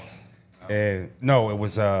Bell, and no, it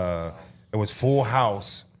was Full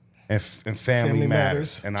House and Family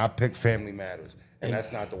Matters, and I picked Family Matters, and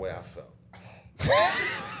that's not the way I felt.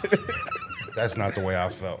 That's not the way I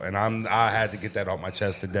felt, and I had to get that off my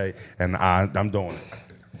chest today, and I'm doing it.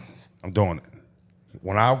 I'm doing it.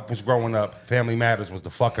 When I was growing up, Family Matters was the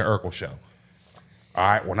fucking Urkel show. All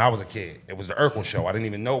right, when I was a kid, it was the Urkel show. I didn't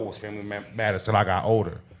even know it was Family Matters till I got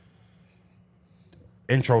older.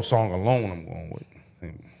 Intro song alone, I'm going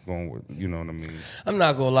with, you know what I mean? I'm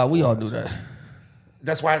not gonna lie, we all do that.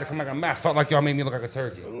 That's why I had to come back on math. Felt like y'all made me look like a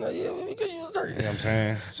turkey. No, yeah, we could use a turkey. You know what I'm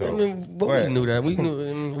saying? So, I mean, but we knew that. We knew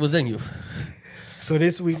it was in you. So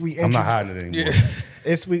this week I'm not hiding it anymore. Yeah.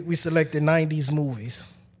 This week we selected 90s movies.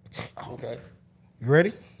 Okay. You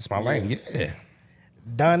ready? It's my lane, yeah.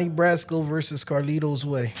 Donnie Brasco versus Carlito's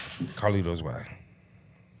Way. Carlito's Way.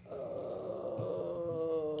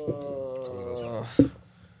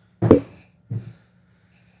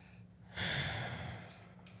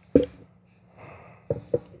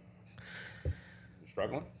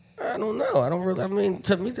 Struggling? I don't know. I don't really. I mean,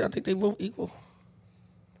 to me, I think they both equal.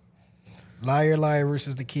 Liar Liar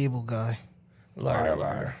versus The Cable Guy.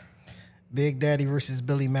 Liar. Big Daddy versus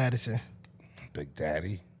Billy Madison. Big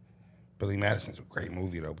Daddy. Billy Madison's a great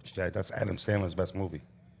movie, though. But that's Adam Sandler's best movie.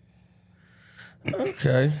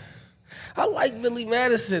 Okay. I like Billy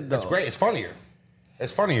Madison, though. It's great. It's funnier.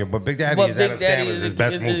 But Big Daddy is Adam Sandler's his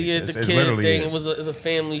best movie. The kid thing. It was a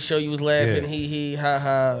family show. You was laughing. He, he, ha,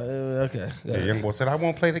 ha. Okay. The young boy said, I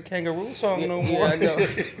won't play the kangaroo song no more. I know.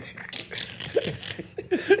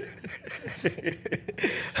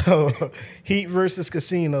 Heat versus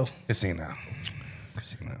Casino. Casino.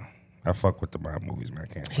 I fuck with the mob movies, man.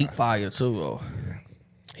 I can't. Heat fire too, though. Yeah.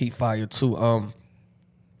 Heat fire too. I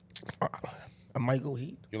might go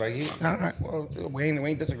Heat. You like Heat? All right. Well, we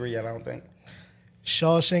ain't disagree yet. I don't think.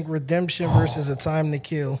 Shawshank Redemption versus A Time to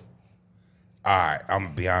Kill. All right, I'm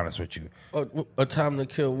gonna be honest with you. A Time to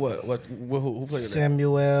Kill. What? Who played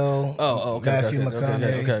Samuel. Okay. Matthew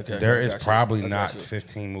McConaughey. Okay. There is probably not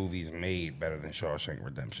 15 movies made better than Shawshank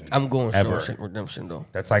Redemption. I'm going ever. Shawshank Redemption though.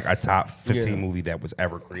 That's like a top 15 movie that was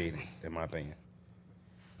ever created, in my opinion.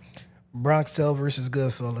 Bronx Tale versus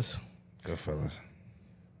Goodfellas. Goodfellas.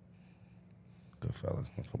 Don't fuck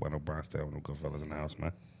about no Bronx Tale with no Goodfellas in the house,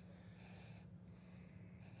 man.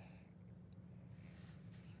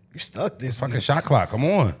 You're stuck this fucking week. Shot clock. Come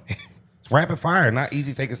on. It's rapid fire. Not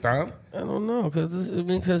easy. Take its time. I don't know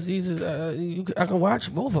because these is I can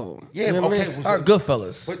watch both of them. Yeah, you know okay. I mean? All right,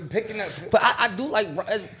 Goodfellas. But picking up. But I do like.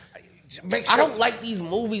 I don't like these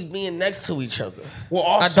movies being next to each other. Well,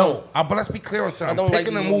 also, but let's be clear on something.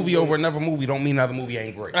 Picking a movie over another movie don't mean another movie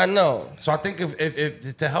ain't great. I know. So I think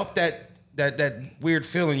if to help that weird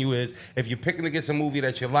feeling you is if you're picking against a movie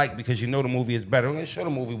that you like because you know the movie is better, we're gonna show the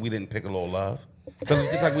movie we didn't pick a little love.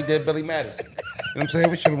 Just like we did Billy Madison. You know what I'm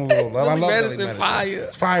saying? We show the movie a little love. I love Billy Madison. Fire.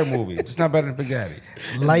 It's fire movie. It's not better than Big Daddy.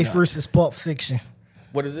 Life versus Pulp Fiction.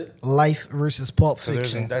 What is it? Life versus Pulp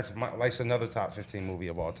Fiction. Life's another top 15 movie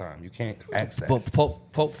of all time. You can't ask that. But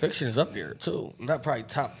Pulp Fiction is up there too. Not probably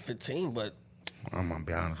top 15, but I'm gonna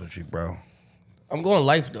be honest with you, bro. I'm going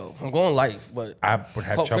Life though. But I would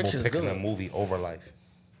have Pulp trouble Fiction picking a movie over Life.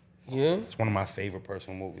 Yeah, it's one of my favorite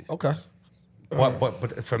personal movies. Okay.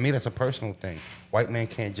 But for me, that's a personal thing. White Man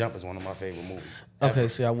Can't Jump is one of my favorite movies. Okay,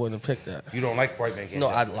 see, I wouldn't have picked that. You don't like White Man Can't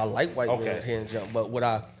Jump? No, I like White Man Can't Jump,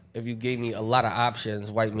 but if you gave me a lot of options,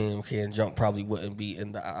 White Man Can't Jump probably wouldn't be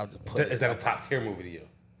in the. Is that a top tier movie to you?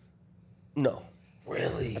 No.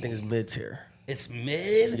 Really? I think it's mid tier. It's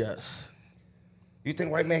mid? Yes. You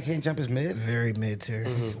think White Man Can't Jump is mid? Very mid tier.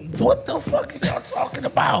 What the fuck are y'all talking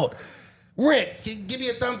about? Rick, give me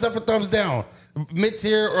a thumbs up or thumbs down. Mid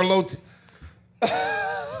tier or low tier?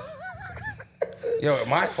 Yo,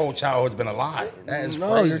 my whole childhood's been a lie. That is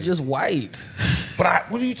No, crazy. you're just white.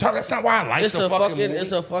 But what are you talking? That's not why I like It's the a fucking fucking. movie.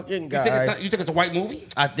 It's a fucking guy. You think it's a white movie?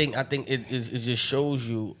 I think it just shows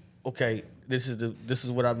you. Okay, this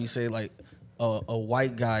is what I be saying. Like a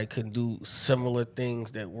white guy can do similar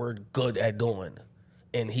things that we're good at doing,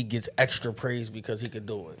 and he gets extra praise because he could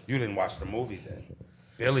do it. You didn't watch the movie then.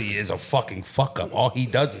 Billy is a fucking fuck up. All he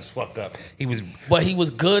does is fuck up. But he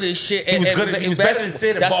was good as shit. He was good. He was better than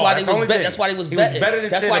Sid at ball. That's why he was betting. Better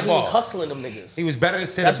than That's Sid why at he ball. was hustling them niggas. He was better than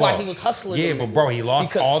Sid That's at ball. why he was hustling. Yeah, them but niggas. bro, he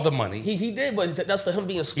lost Because all the money. He did, but that's for him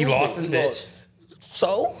being stupid. He lost his bitch.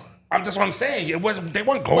 So. That's what I'm saying. They weren't But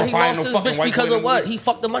he glorifying lost no his fucking bitch white because boy of what? He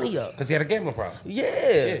fucked the money up. Because he had a gambling problem.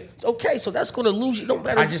 Yeah. Okay, so that's gonna lose you. Don't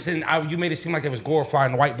matter. I just didn't. You made it seem like it was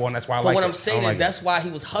glorifying the white boy, and that's why I like it. But what I'm saying is that's it. why he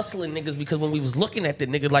was hustling niggas, because when we was looking at the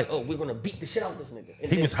nigga like, oh, we're gonna beat the shit out of this nigga. And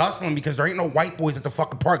He then- was hustling because there ain't no white boys at the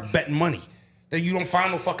fucking park betting money. You don't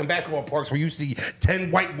find no fucking basketball parks where you see 10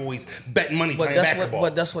 white boys betting money playing basketball.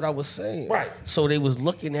 But that's what I was saying. Right. So they was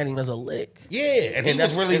looking at him as a lick. Yeah, and he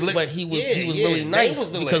was really lit. But he was Yeah, really nice was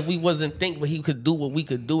the because lick. we wasn't thinking he could do what we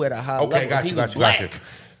could do at a high level. Okay, got If you, he got was you, black, got you.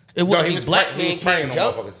 It wouldn't he be was black he man was praying can't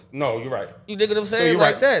on jump. motherfuckers. No, you're right. You dig what I'm saying? you're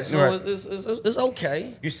Like right. that. So You're right. it's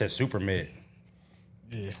okay. You said super mid.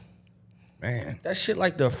 Yeah. Man. That shit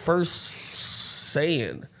like the first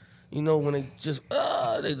saying. You know, when they just,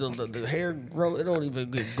 the hair grow, it don't even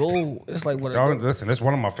get gold. It's like what Y'all, listen, it's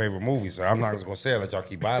one of my favorite movies, so I'm not just going to say it. Let y'all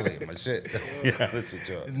keep violating my shit. Yeah, listen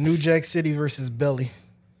to y'all. New Jack City versus Belly.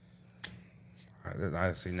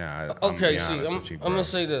 I see now. Okay, see, I'm going to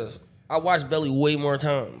say this. I watched Belly way more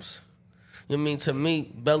times. You know what I mean? To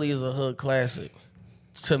me, Belly is a hood classic.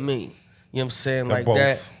 To me. You know what I'm saying? They're like both.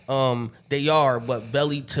 that. They are, but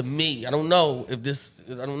Belly to me, I don't know if this,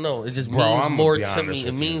 I don't know. It just Bro, means I'm more gonna be to honest me. It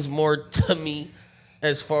with you. means more to me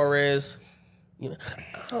as far as, you know,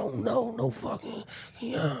 I don't know, no fucking,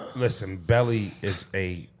 yeah. Listen, Belly is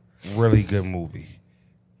a really good movie.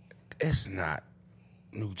 It's not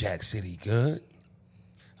New Jack City good.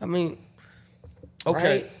 I mean,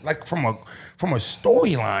 okay. Right? Like from a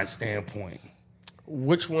storyline standpoint.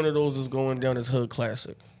 Which one of those is going down as hood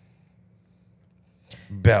classic?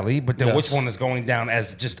 Belly, but then Yes. which one is going down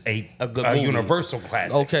as just a good movie. universal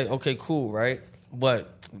classic? Okay, cool, right? But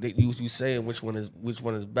you saying which one is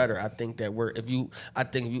better? I think that if you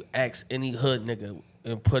ask any hood nigga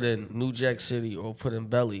and put in New Jack City or put in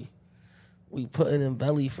Belly, we put it in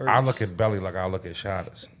Belly first. I look at Belly like I look at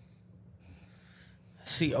Shotters.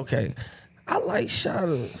 See, okay, I like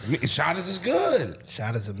Shotters. Shotters is good.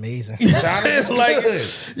 Shot is amazing. Shotters is Like,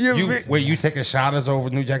 good. Wait, you taking Shotters over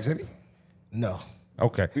New Jack City? No.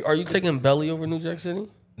 Okay. Are you taking Belly over New Jack City?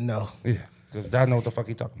 No. Yeah. 'Cause I know what the fuck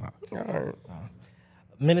he talking about. All right.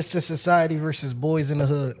 Menace to Society versus Boys in the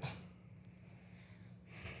Hood.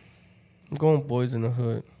 I'm going Boys in the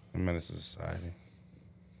Hood. The Menace to Society.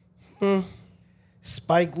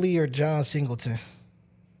 Spike Lee or John Singleton?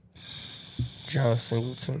 John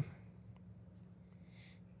Singleton.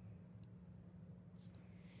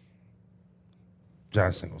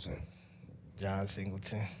 John Singleton. John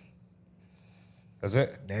Singleton. That's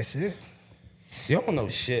it? That's it. You don't know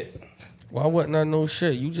shit. Why wouldn't I know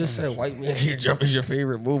shit? You just said White Man Can't Jump is your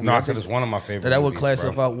favorite movie. No, I said it's one of my favorite that would movies,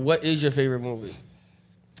 classify. What is your favorite movie?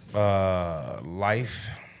 Life.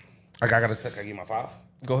 I gotta take. I give my 5.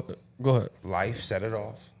 Go ahead. Life. Set It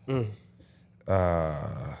Off.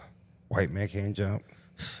 White Man Can't Jump.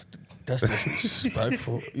 That's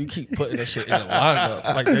disrespectful. You keep putting that shit in the lineup.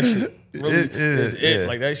 Like that shit really is it. yeah.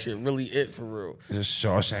 Like that shit really it for real. Just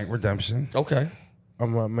Shawshank Redemption. Okay.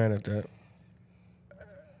 I'm not mad at that.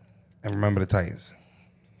 And Remember the Titans.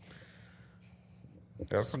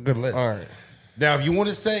 That's a good list. All right. Now, if you want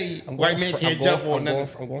to say White Man Can't Jump on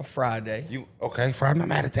that, I'm going Friday. you okay? Friday, I'm not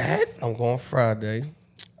mad at that. I'm going Friday.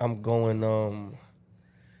 I'm going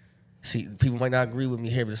see, people might not agree with me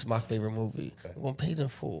here, but this is my favorite movie. I'm going Paid in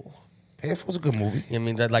Full. Paid in Full was a good movie. You know what I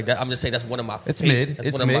mean? That, like that, I'm just saying that's one of my It's favorite. mid. That's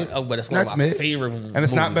It's one mid. Of my, but it's one That's of my mid. favorite And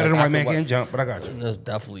it's not movies. better than Like, White I Man could Can't Jump, but I got you. It's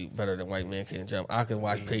definitely better than White Man Can't Jump. I can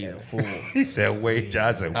watch Paid in Full. He said, wait,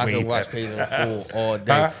 John said, I wait. can watch Paid in Full all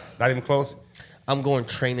day. Huh? Not even close? I'm going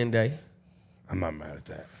Training Day. I'm not mad at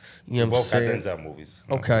that. You know what I'm Both got saying? Denzel movies.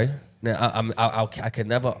 Okay. Now I can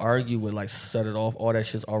never argue with like Set It Off. All that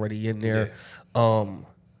shit's already in there. I'm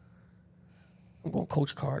going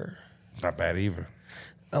Coach Carter. Not bad either.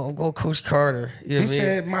 I'm going Coach Carter. You know He what I mean?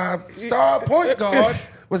 said, my star point guard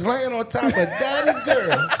was laying on top of Daddy's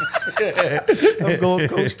girl. I'm going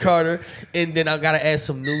Coach Carter. And then I got to add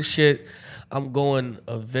some new shit. I'm going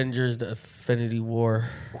Avengers, the Infinity War.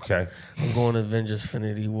 Okay. I'm going Avengers,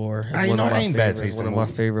 Infinity War. It's I ain't bad taste. One of my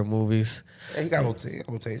favorite movies. Hey, he got a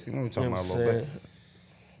little taste. You know what I'm talking about a little bit.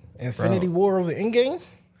 Infinity War over Endgame?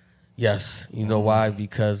 Yes. You know why?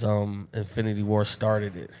 Because Infinity War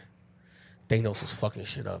started it. Thanos was fucking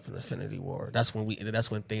shit up in Infinity War. That's when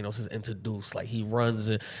Thanos is introduced. Like, he runs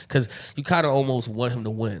it. Because you kind of almost want him to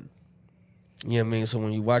win. You know what I mean? So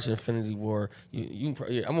when you watch Infinity War,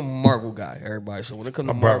 I'm a Marvel guy, everybody. So when it comes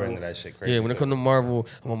to Marvel, into that shit crazy. Yeah, when it comes to Marvel,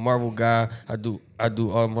 I'm a Marvel guy. I do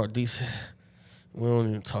all my DC. We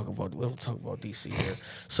don't talk about DC here.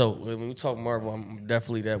 So when we talk Marvel, I'm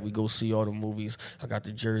definitely that. We go see all the movies. I got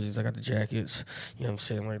the jerseys, I got the jackets. You know what I'm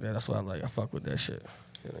saying? Like that. That's what I like. I fuck with that shit.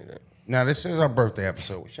 Like that. Now, this is our birthday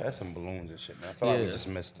episode. We should have some balloons and shit, man. I feel like we Yeah. just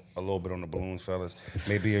missed a little bit on the balloons, fellas.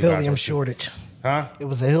 Maybe you Helium guys- shortage. Huh? It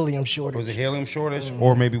was a helium shortage. Was it helium shortage?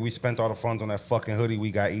 Or maybe we spent all the funds on that fucking hoodie we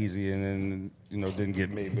got Eazy and then, didn't get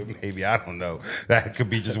made. But maybe, I don't know. That could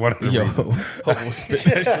be just one of the reasons. Almost spit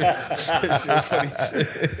that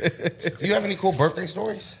shit. Do you have any cool birthday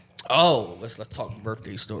stories? Oh, let's talk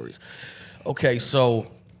birthday stories. Okay, so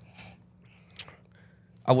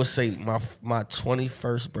I would say my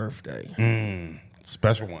 21st birthday.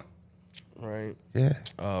 Special one. Right? Yeah.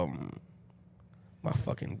 My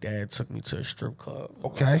fucking dad took me to a strip club.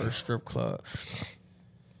 Okay. My first strip club.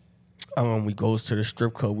 We goes to the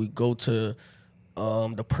strip club. We go to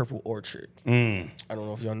the Purple Orchard. I don't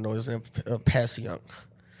know if y'all know, it's in Passyunk.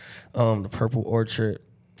 The Purple Orchard.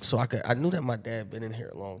 So I knew that my dad been in here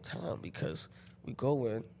a long time because we go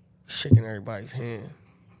in, shaking everybody's hand.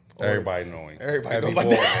 Everybody knowing. Everybody Heavy know my boy.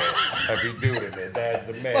 dad. Heavy dude in there. Dad's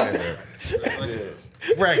the man in there.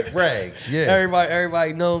 Reg. Yeah.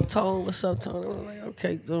 Everybody know him. Tone, what's up, Tone? I was like,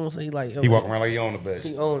 okay. So he like, He walking around like he own the bitch.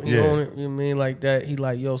 He own it. You know what I mean? Like that. He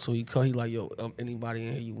like, yo, so he like, yo, anybody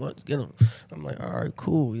in here you want, get him. I'm like, all right,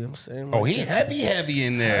 cool. You know what I'm saying? Like, Oh, he heavy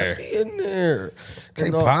in there. heavy in there. Okay,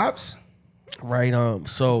 You know, Pops. right.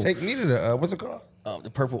 So Take me to the, what's it called?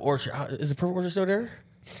 the Purple Orchard. Is the Purple Orchard still there?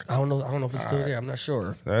 I don't know if it's still there. I'm not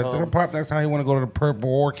sure. Pop, that's how he want to go to the Purple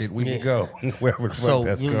Orchid. We can go. Wherever the So, fuck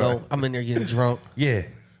that's you called. know, I'm in there getting drunk. Yeah.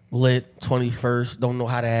 Lit, 21st, don't know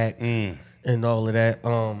how to act, and all of that.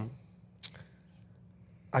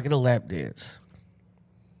 I get a lap dance.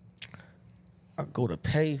 I go to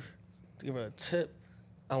pay to give her a tip.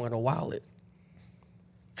 I don't got a wallet.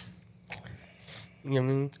 You know what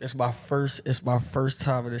I mean? It's my first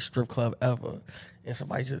time at a strip club ever, and a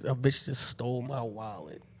bitch just stole my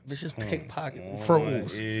wallet. Bitch just pickpocketed,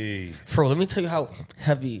 froze. Hey. Fro, let me tell you how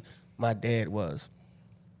heavy my dad was.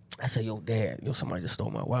 I said, yo, Dad, somebody just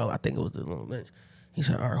stole my wallet. I think it was the little bitch. He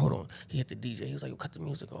said, all right, hold on. He hit the DJ. He was like, yo, cut the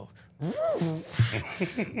music off.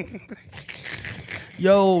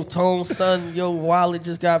 Yo, Tone, son, yo, wallet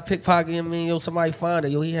just got pickpocketed. Yo, somebody find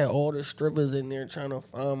it. Yo, he had all the strippers in there trying to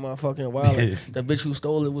find my fucking wallet. The bitch who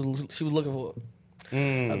stole it, she was looking for it.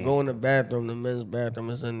 I go in the bathroom, the men's bathroom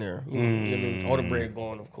is in there. You know what I mean? All the bread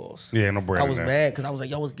gone, of course. Yeah, no bread I in was there. mad because I was like,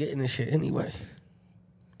 y'all was getting this shit anyway.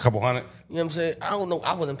 Couple hundred. You know what I'm saying? I don't know.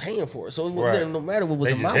 I wasn't paying for it. So it Right. no matter what was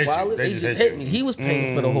They in just my hit you. wallet, They they just just hit hit you. me. He was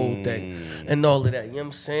paying for the whole thing and all of that. You know what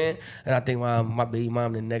I'm saying? And I think my baby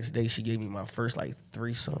mom the next day, she gave me my first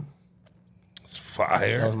threesome. It's That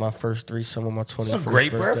fire. was my first threesome on my 21st a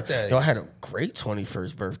great birthday. birthday. Yo, I had a great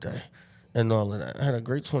 21st birthday and all of that. I had a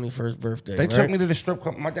great 21st birthday. They right? took me to the strip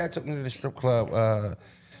club. My dad took me to the strip club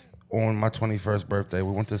on my 21st birthday.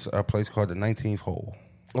 We went to a place called the 19th Hole.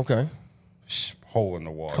 Okay. Hole in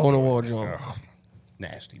the wall. Hole in the wall, John. Ugh,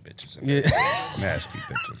 nasty bitches. Yeah. Nasty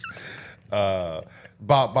bitches.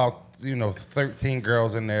 About 13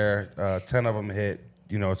 girls in there. 10 of them hit.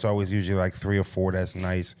 It's always usually like 3 or 4. That's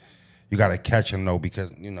nice. You got to catch them though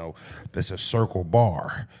because it's a circle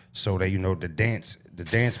bar. So that the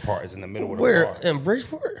dance part is in the middle of the Where? bar. In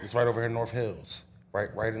Bridgeport? It's right over here in North Hills. Right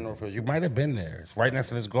in North Hills. You might have been there. It's right next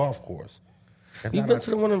to this golf course. If You not, been I- to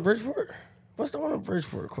the one in Bridgeport? What's the one in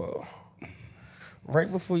Bridgeport called?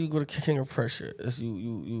 Right before you go to King of Pressure, it's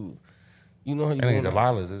you know how you It ain't go.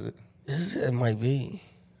 Delilah's, is it? It might be.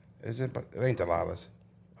 Is it? But it ain't Delilah's.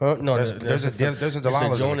 Huh? No, There's a Delilah's in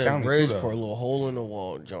the joint in county, too, Bridgeport, though. a little hole in the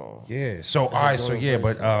wall, John. Yeah. So all right. So joint yeah,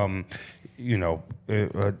 place. but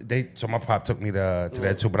So my pop took me to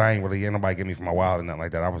that too, but I ain't nobody give me for my wallet or nothing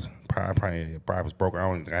like that. I was probably was broke. I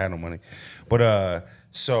don't even think I had no money. But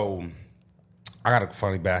so I got a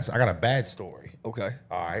funny bad. I got a bad story. Okay.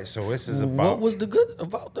 All right, so this is about. What was the good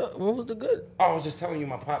about the? What was the good? I was just telling you,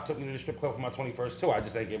 my pop took me to the strip club for my 21st too. I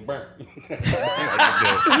just ain't get burnt. Yeah,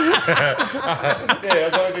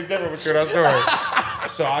 that's the only thing different with that story.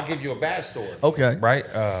 So I'll give you a bad story. Okay. Right?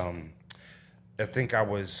 I think I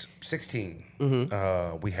was 16.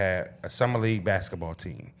 We had a summer league basketball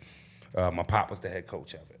team. My pop was the head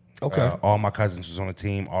coach of it. Okay. All my cousins was on the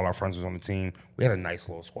team. All our friends was on the team. We had a nice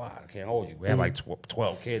little squad. I can't hold you. We had like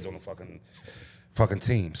 12 kids on the fucking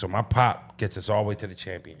team. So my pop gets us all the way to the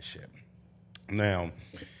championship. Now,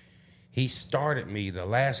 he started me the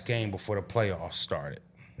last game before the playoffs started.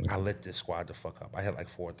 I lit this squad the fuck up. I had like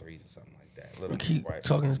 4 threes or something like that. We keep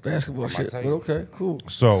talking this basketball shit, but okay, cool.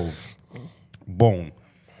 So, boom.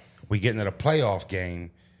 We get into the playoff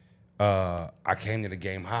game. I came to the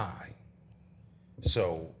game high.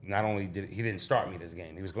 So not only he didn't start me this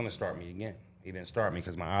game, he was going to start me again. He didn't start me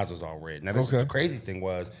because my eyes was all red. Now, the crazy thing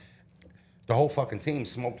was, the whole fucking team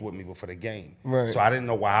smoked with me before the game. Right. So I didn't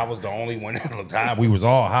know why I was the only one at the time. We was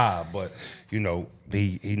all high, but, you know,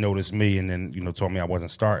 he noticed me and then, you know, told me I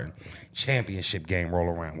wasn't starting. Championship game roll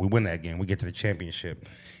around. We win that game. We get to the championship.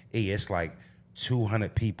 It's like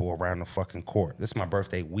 200 people around the fucking court. This is my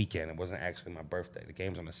birthday weekend. It wasn't actually my birthday. The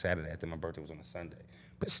game's on a Saturday. I think my birthday was on a Sunday.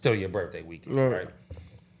 But it's still your birthday weekend, right?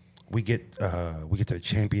 We get to the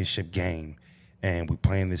championship game, and we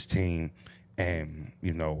playing this team, and,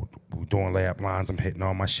 you know, we're doing layup lines. I'm hitting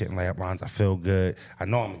all my shit in layup lines. I feel good. I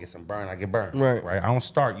know I'm going to get some burn. I get burned, right? I don't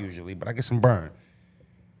start usually, but I get some burn.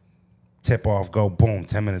 Tip off, go, boom,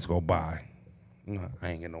 10 minutes go by. No, I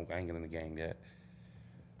ain't getting in the game yet.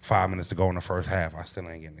 5 minutes to go in the first half. I still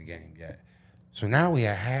ain't getting in the game yet. So now we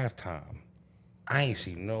at halftime. I ain't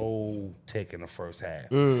see no tick in the first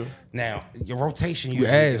half. Now, your rotation usually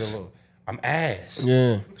get a little. I'm ass.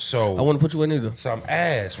 Yeah. So I wouldn't put you in either. So I'm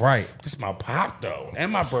ass, right? This is my pop though,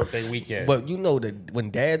 and my birthday weekend. But you know that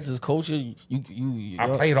when dad's is coaching, you I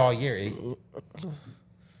played all year.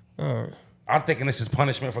 All right. I'm thinking this is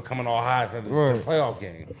punishment for coming all high for the playoff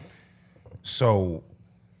game. So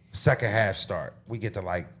second half start. We get to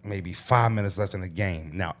like maybe 5 minutes left in the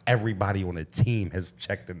game. Now everybody on the team has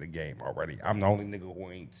checked in the game already. I'm the only nigga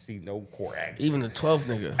who ain't see no court action. Even the 12th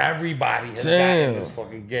nigga. Everybody has gotten this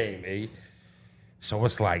fucking game, eh? So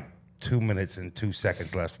it's like 2 minutes and 2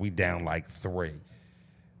 seconds left. We down like 3.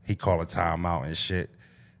 He called a timeout and shit.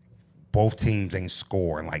 Both teams ain't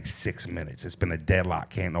score in like 6 minutes. It's been a deadlock.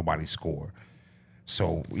 Can't nobody score.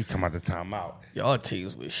 So we come out the timeout. Y'all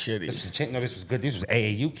teams was shitty. This was good. These was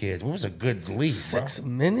AAU kids. It was a good league, 6 bro.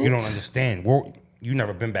 minutes? You don't understand. You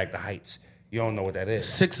never been back to Heights. You don't know what that is.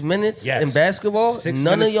 6 minutes Yes. in basketball? 6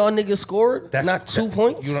 None minutes. of y'all niggas scored? Not 2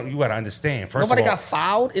 points? You got to understand. First Nobody of all, got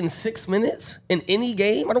fouled in 6 minutes in any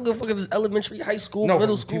game? I don't give a fuck if it's elementary, high school,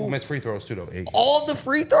 middle school. People miss free throws too, though. All the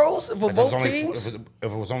free throws for both teams? If it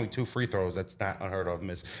was only 2 free throws, that's not unheard of.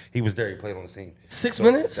 Miss. He was there. He played on his team. 6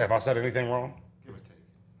 minutes? Have I said anything wrong?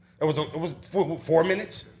 It was 4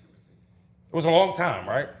 minutes. It was a long time,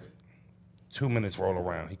 right? 2 minutes roll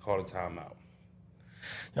around. He called a timeout.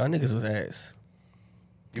 Y'all niggas was ass.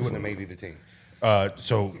 You wouldn't have made either team.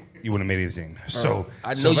 So you wouldn't have made either team. So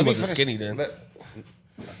I know you wasn't skinny then.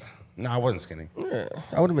 No, I wasn't skinny. Yeah,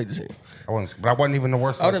 I would have made the team. But I wasn't even the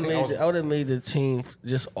worst. I would have made the team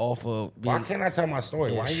just off of being. Why can't I tell my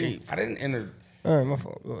story? Why shape. I didn't enter. All right, my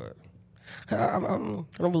fault. Go ahead. I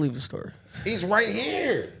don't believe the story. He's right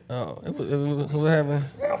here. Oh, what happened?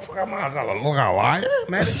 I'm not look out liar,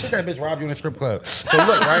 man. That bitch robbed you in a strip club. So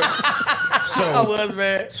look, right. So I was,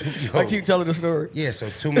 man. I keep telling the story. Yeah. So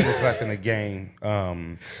 2 minutes left in the game.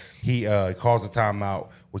 He calls a timeout.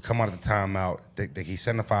 We come out of the timeout. He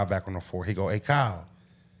send the 5 back on the 4. He go, hey Kyle,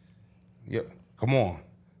 yeah, come on.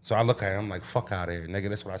 So I look at him. I'm like, fuck out of here, nigga.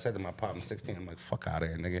 That's what I said to my pop. I'm 16. I'm like, fuck out of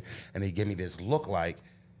here, nigga. And they give me this look like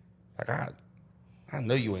I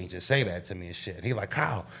know you ain't just say that to me and shit. And he like,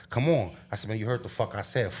 Kyle, come on. I said, man, you heard the fuck I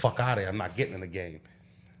said. Fuck out of here. I'm not getting in the game.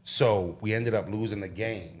 So we ended up losing the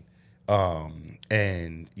game.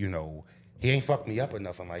 And, you know, he ain't fucked me up or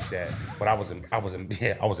nothing like that. But I was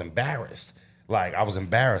embarrassed. Like, I was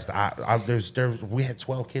embarrassed. We had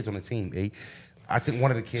 12 kids on the team, eh? I think one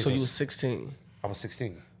of the kids So you was 16? I was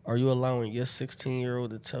 16. Are you allowing your 16-year-old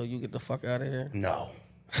to tell you get the fuck out of here? No.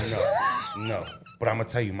 But I'm gonna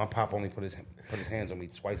tell you, my pop only put his hands on me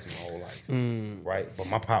twice in my whole life, right? But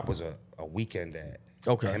my pop was a weekend dad.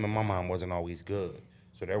 Okay. Him and my mom wasn't always good,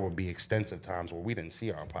 So there would be extensive times where we didn't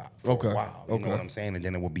see our pop for a while. You know what I'm saying? And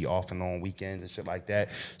then it would be off and on weekends and shit like that.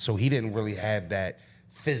 So he didn't really have that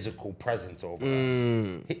physical presence over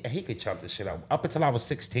us. He could chump the shit out. Up until I was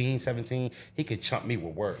 16, 17, he could chump me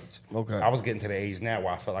with words. Okay. I was getting to the age now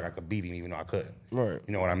where I felt like I could beat him even though I couldn't. Right.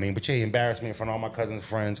 You know what I mean? But yeah, he embarrassed me in front of all my cousins'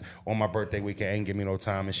 friends on my birthday weekend, ain't give me no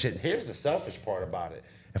time and shit. Here's the selfish part about it.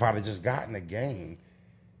 If I'd have just gotten a game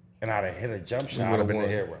and I'd have hit a jump shot, I'd have been the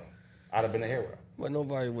hero. I'd have been the hero. But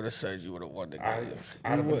nobody would have said you would have won the game.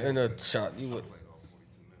 I'd You were in a shot. You would.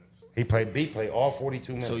 He played all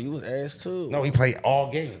 42 minutes. So you was ass too. No, he played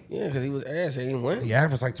all game. Yeah, because he was ass. He didn't win. He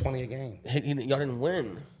averaged like 20 a game. Y'all didn't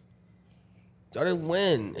win. Y'all didn't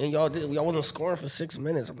win, and y'all wasn't scoring for 6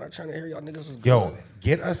 minutes. I'm not trying to hear y'all niggas was good. Yo,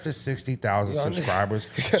 get us to 60,000 subscribers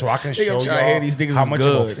so I can They show gonna try to hear y'all these niggas how is much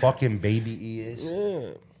good. of a fucking baby he is.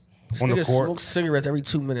 Yeah. This On the nigga court. smokes cigarettes every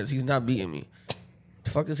 2 minutes. He's not beating me. The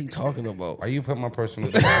fuck is he talking about? Why you put my personal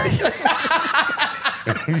business?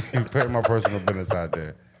 You put my personal business out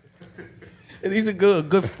there. He's a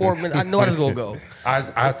good 4 minutes. I know how this gonna go.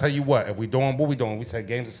 I'll tell you what we doing, we said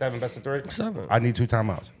games of 7, best of 3? 7. I need 2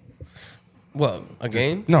 timeouts. What, a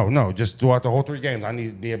game? No, just throughout the whole 3 games, I need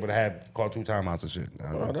to be able to call 2 timeouts and shit.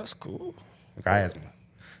 Oh, that's cool. Like I asked me.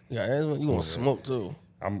 Yeah, you gonna smoke too.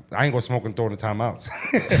 I ain't gonna smoke and throw the timeouts.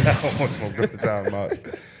 I don't want to smoke during the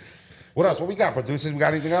timeouts. What else? What we got, producers? We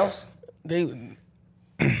got anything else? They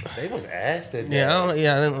was ass today. I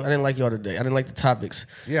didn't like y'all today. I didn't like the topics.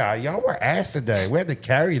 Yeah, y'all were ass today. We had to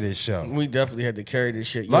carry this show. We definitely had to carry this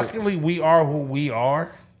shit. Luckily, we are who we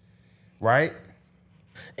are, right?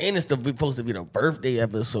 And it's supposed to be the birthday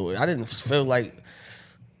episode. I didn't feel like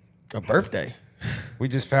a birthday. We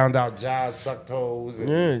just found out John sucked toes.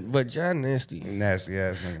 And But John nasty. Nasty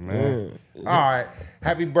ass nigga, man. All right.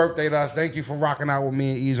 Happy birthday to us. Thank you for rocking out with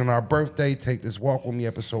me and Eazy on our birthday. Take This Walk With Me,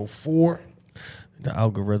 episode 4. The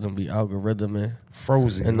algorithm be algorithming.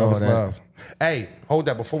 Frozen. And Love all is that. love. Hey, hold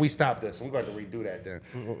that. Before we stop this, we're going to redo that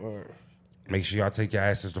then. Make sure y'all take your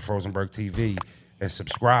asses to Frozenberg TV and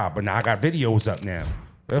subscribe. But now I got videos up now.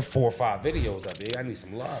 There's 4 or 5 videos up there. I need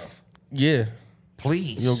some love. Yeah.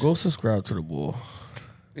 Please. Yo, go subscribe to the Boul.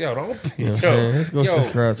 Yo, don't. You know what I'm saying? Let's go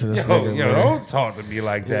subscribe to this nigga, Yo, man. don't talk to me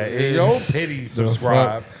like that. Hey, yo, pity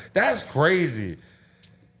subscribe. That's crazy.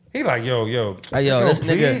 He like, yo, Hey, yo, this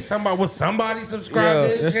please, nigga. somebody subscribe to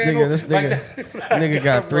this channel? This nigga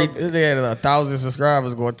got 3. This nigga had 1,000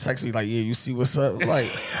 subscribers going to text me like, yeah, you see what's up? I'm like,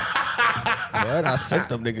 man, I sent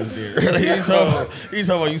them niggas there. He's talking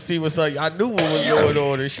about you see what's up. I knew what was going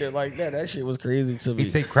on and shit like that. That shit was crazy to me. He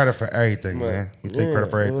take credit for everything, man. He take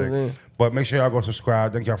credit for everything. Man. But make sure y'all go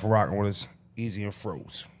subscribe. Thank y'all for rocking with us. Eazy and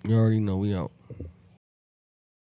Froze. You already know we out.